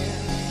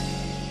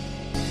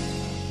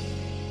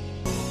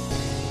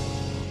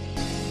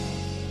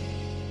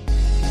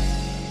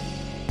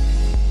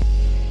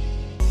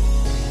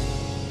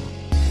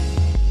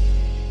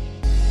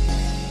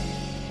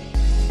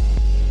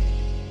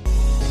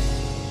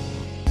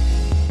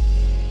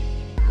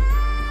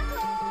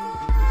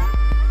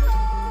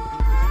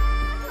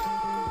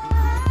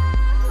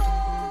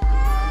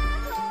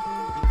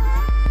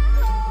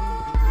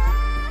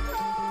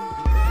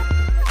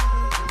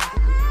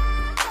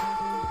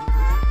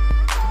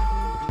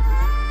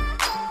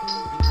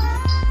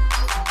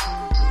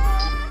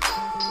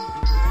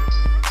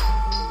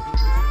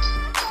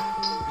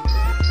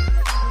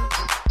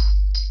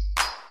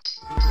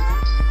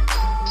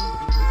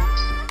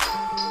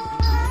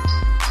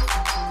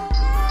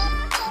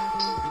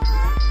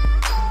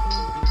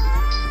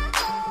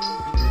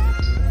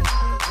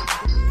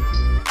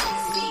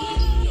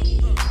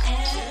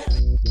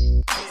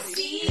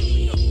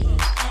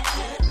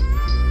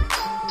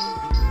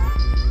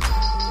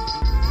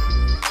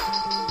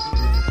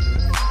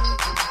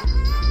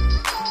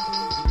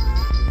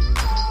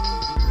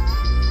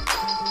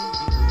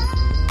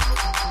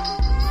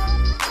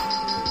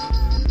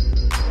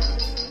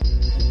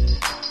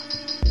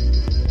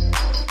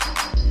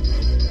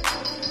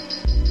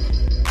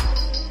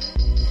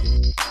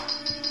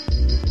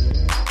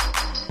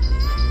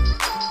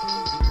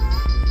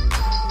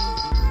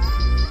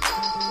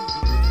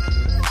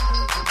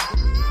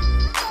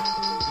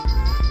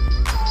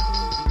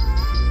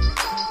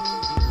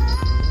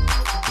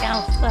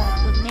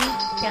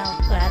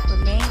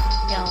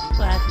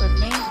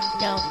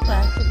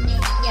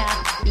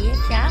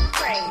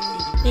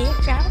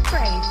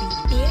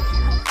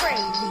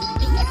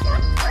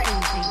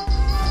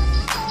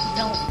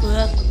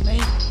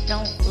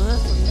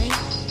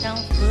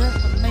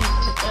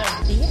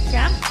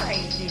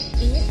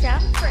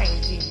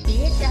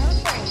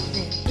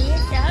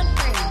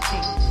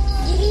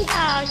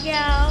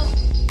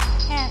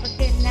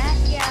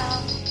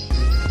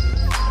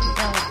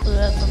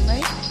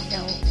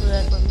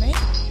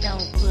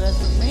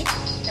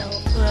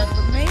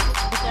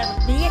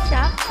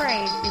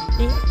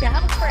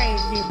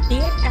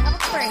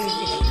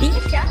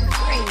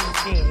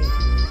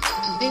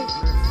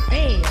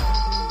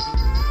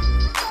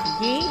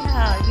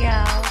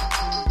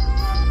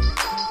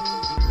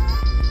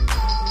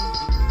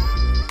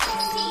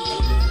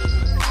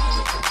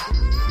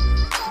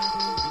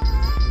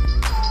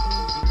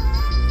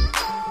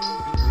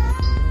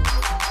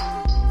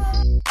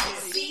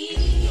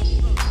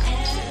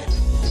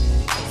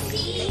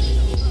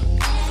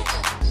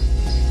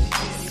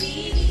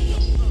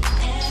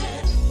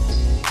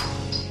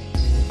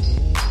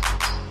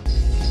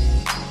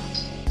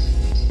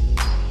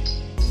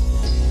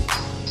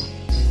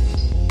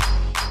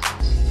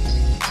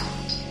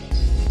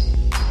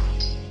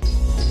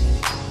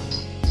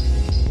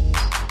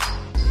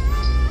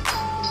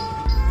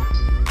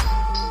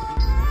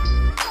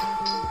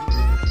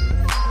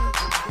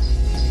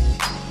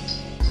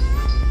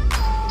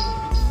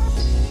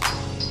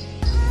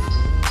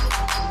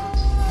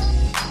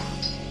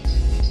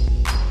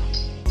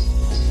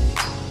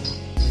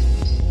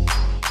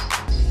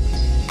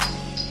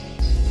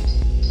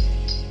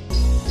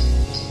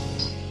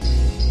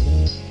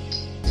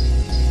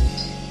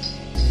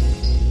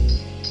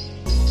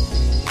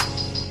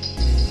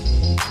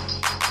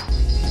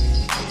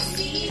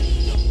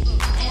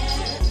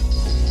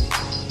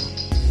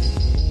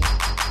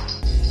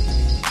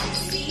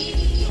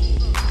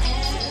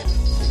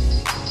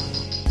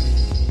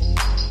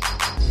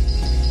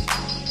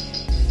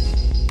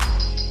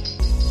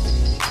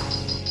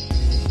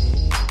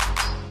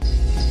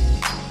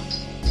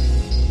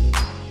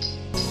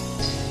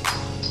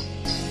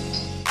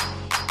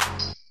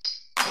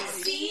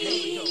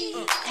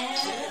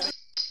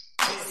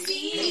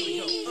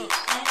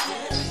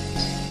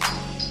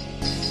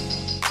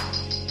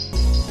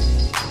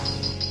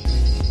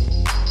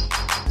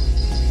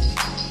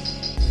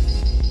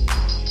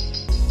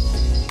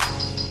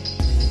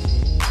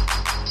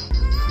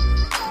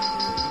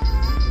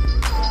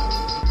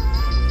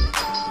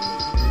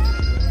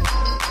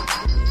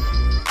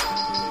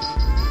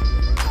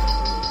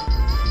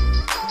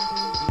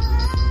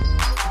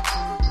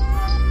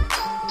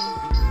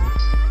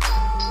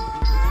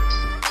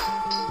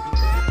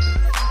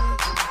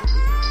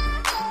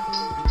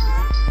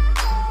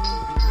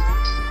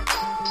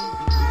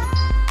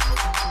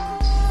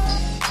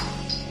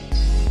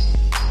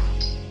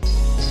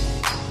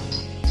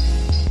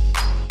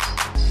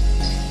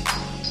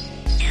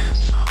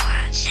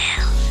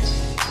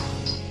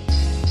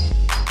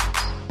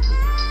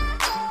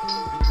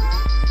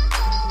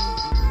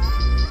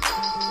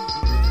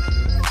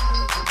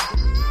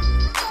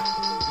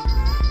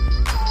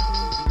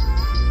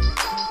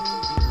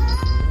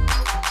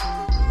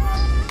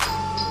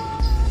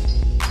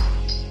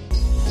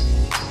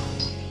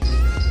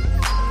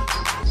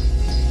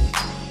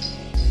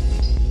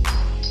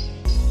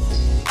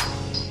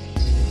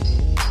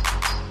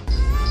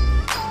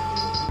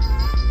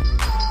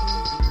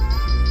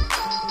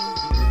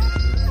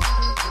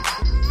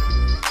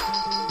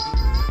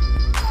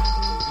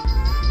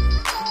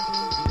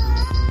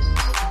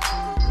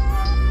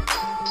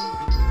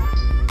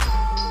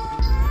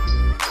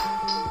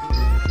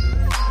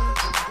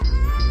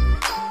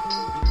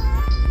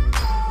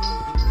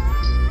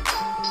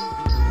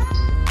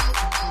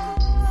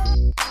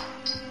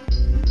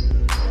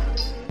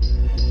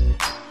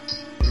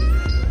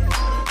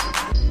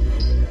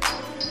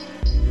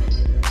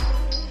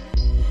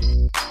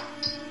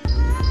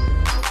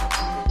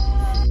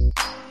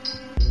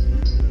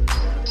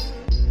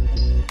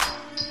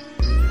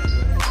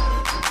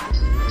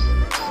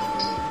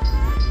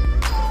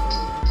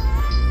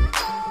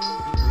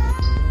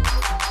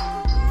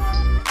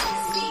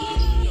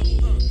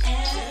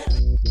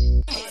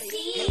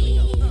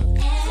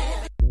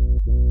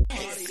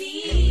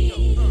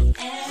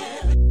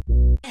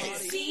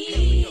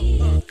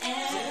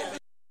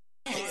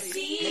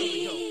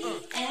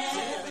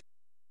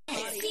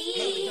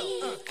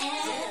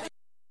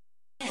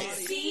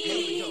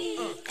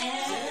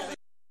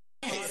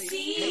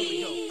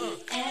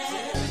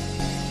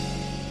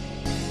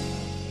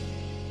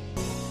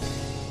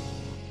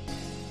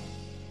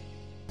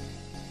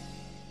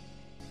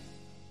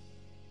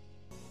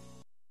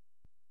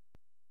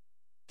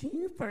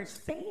 Do for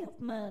self,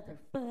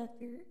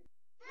 motherfucker.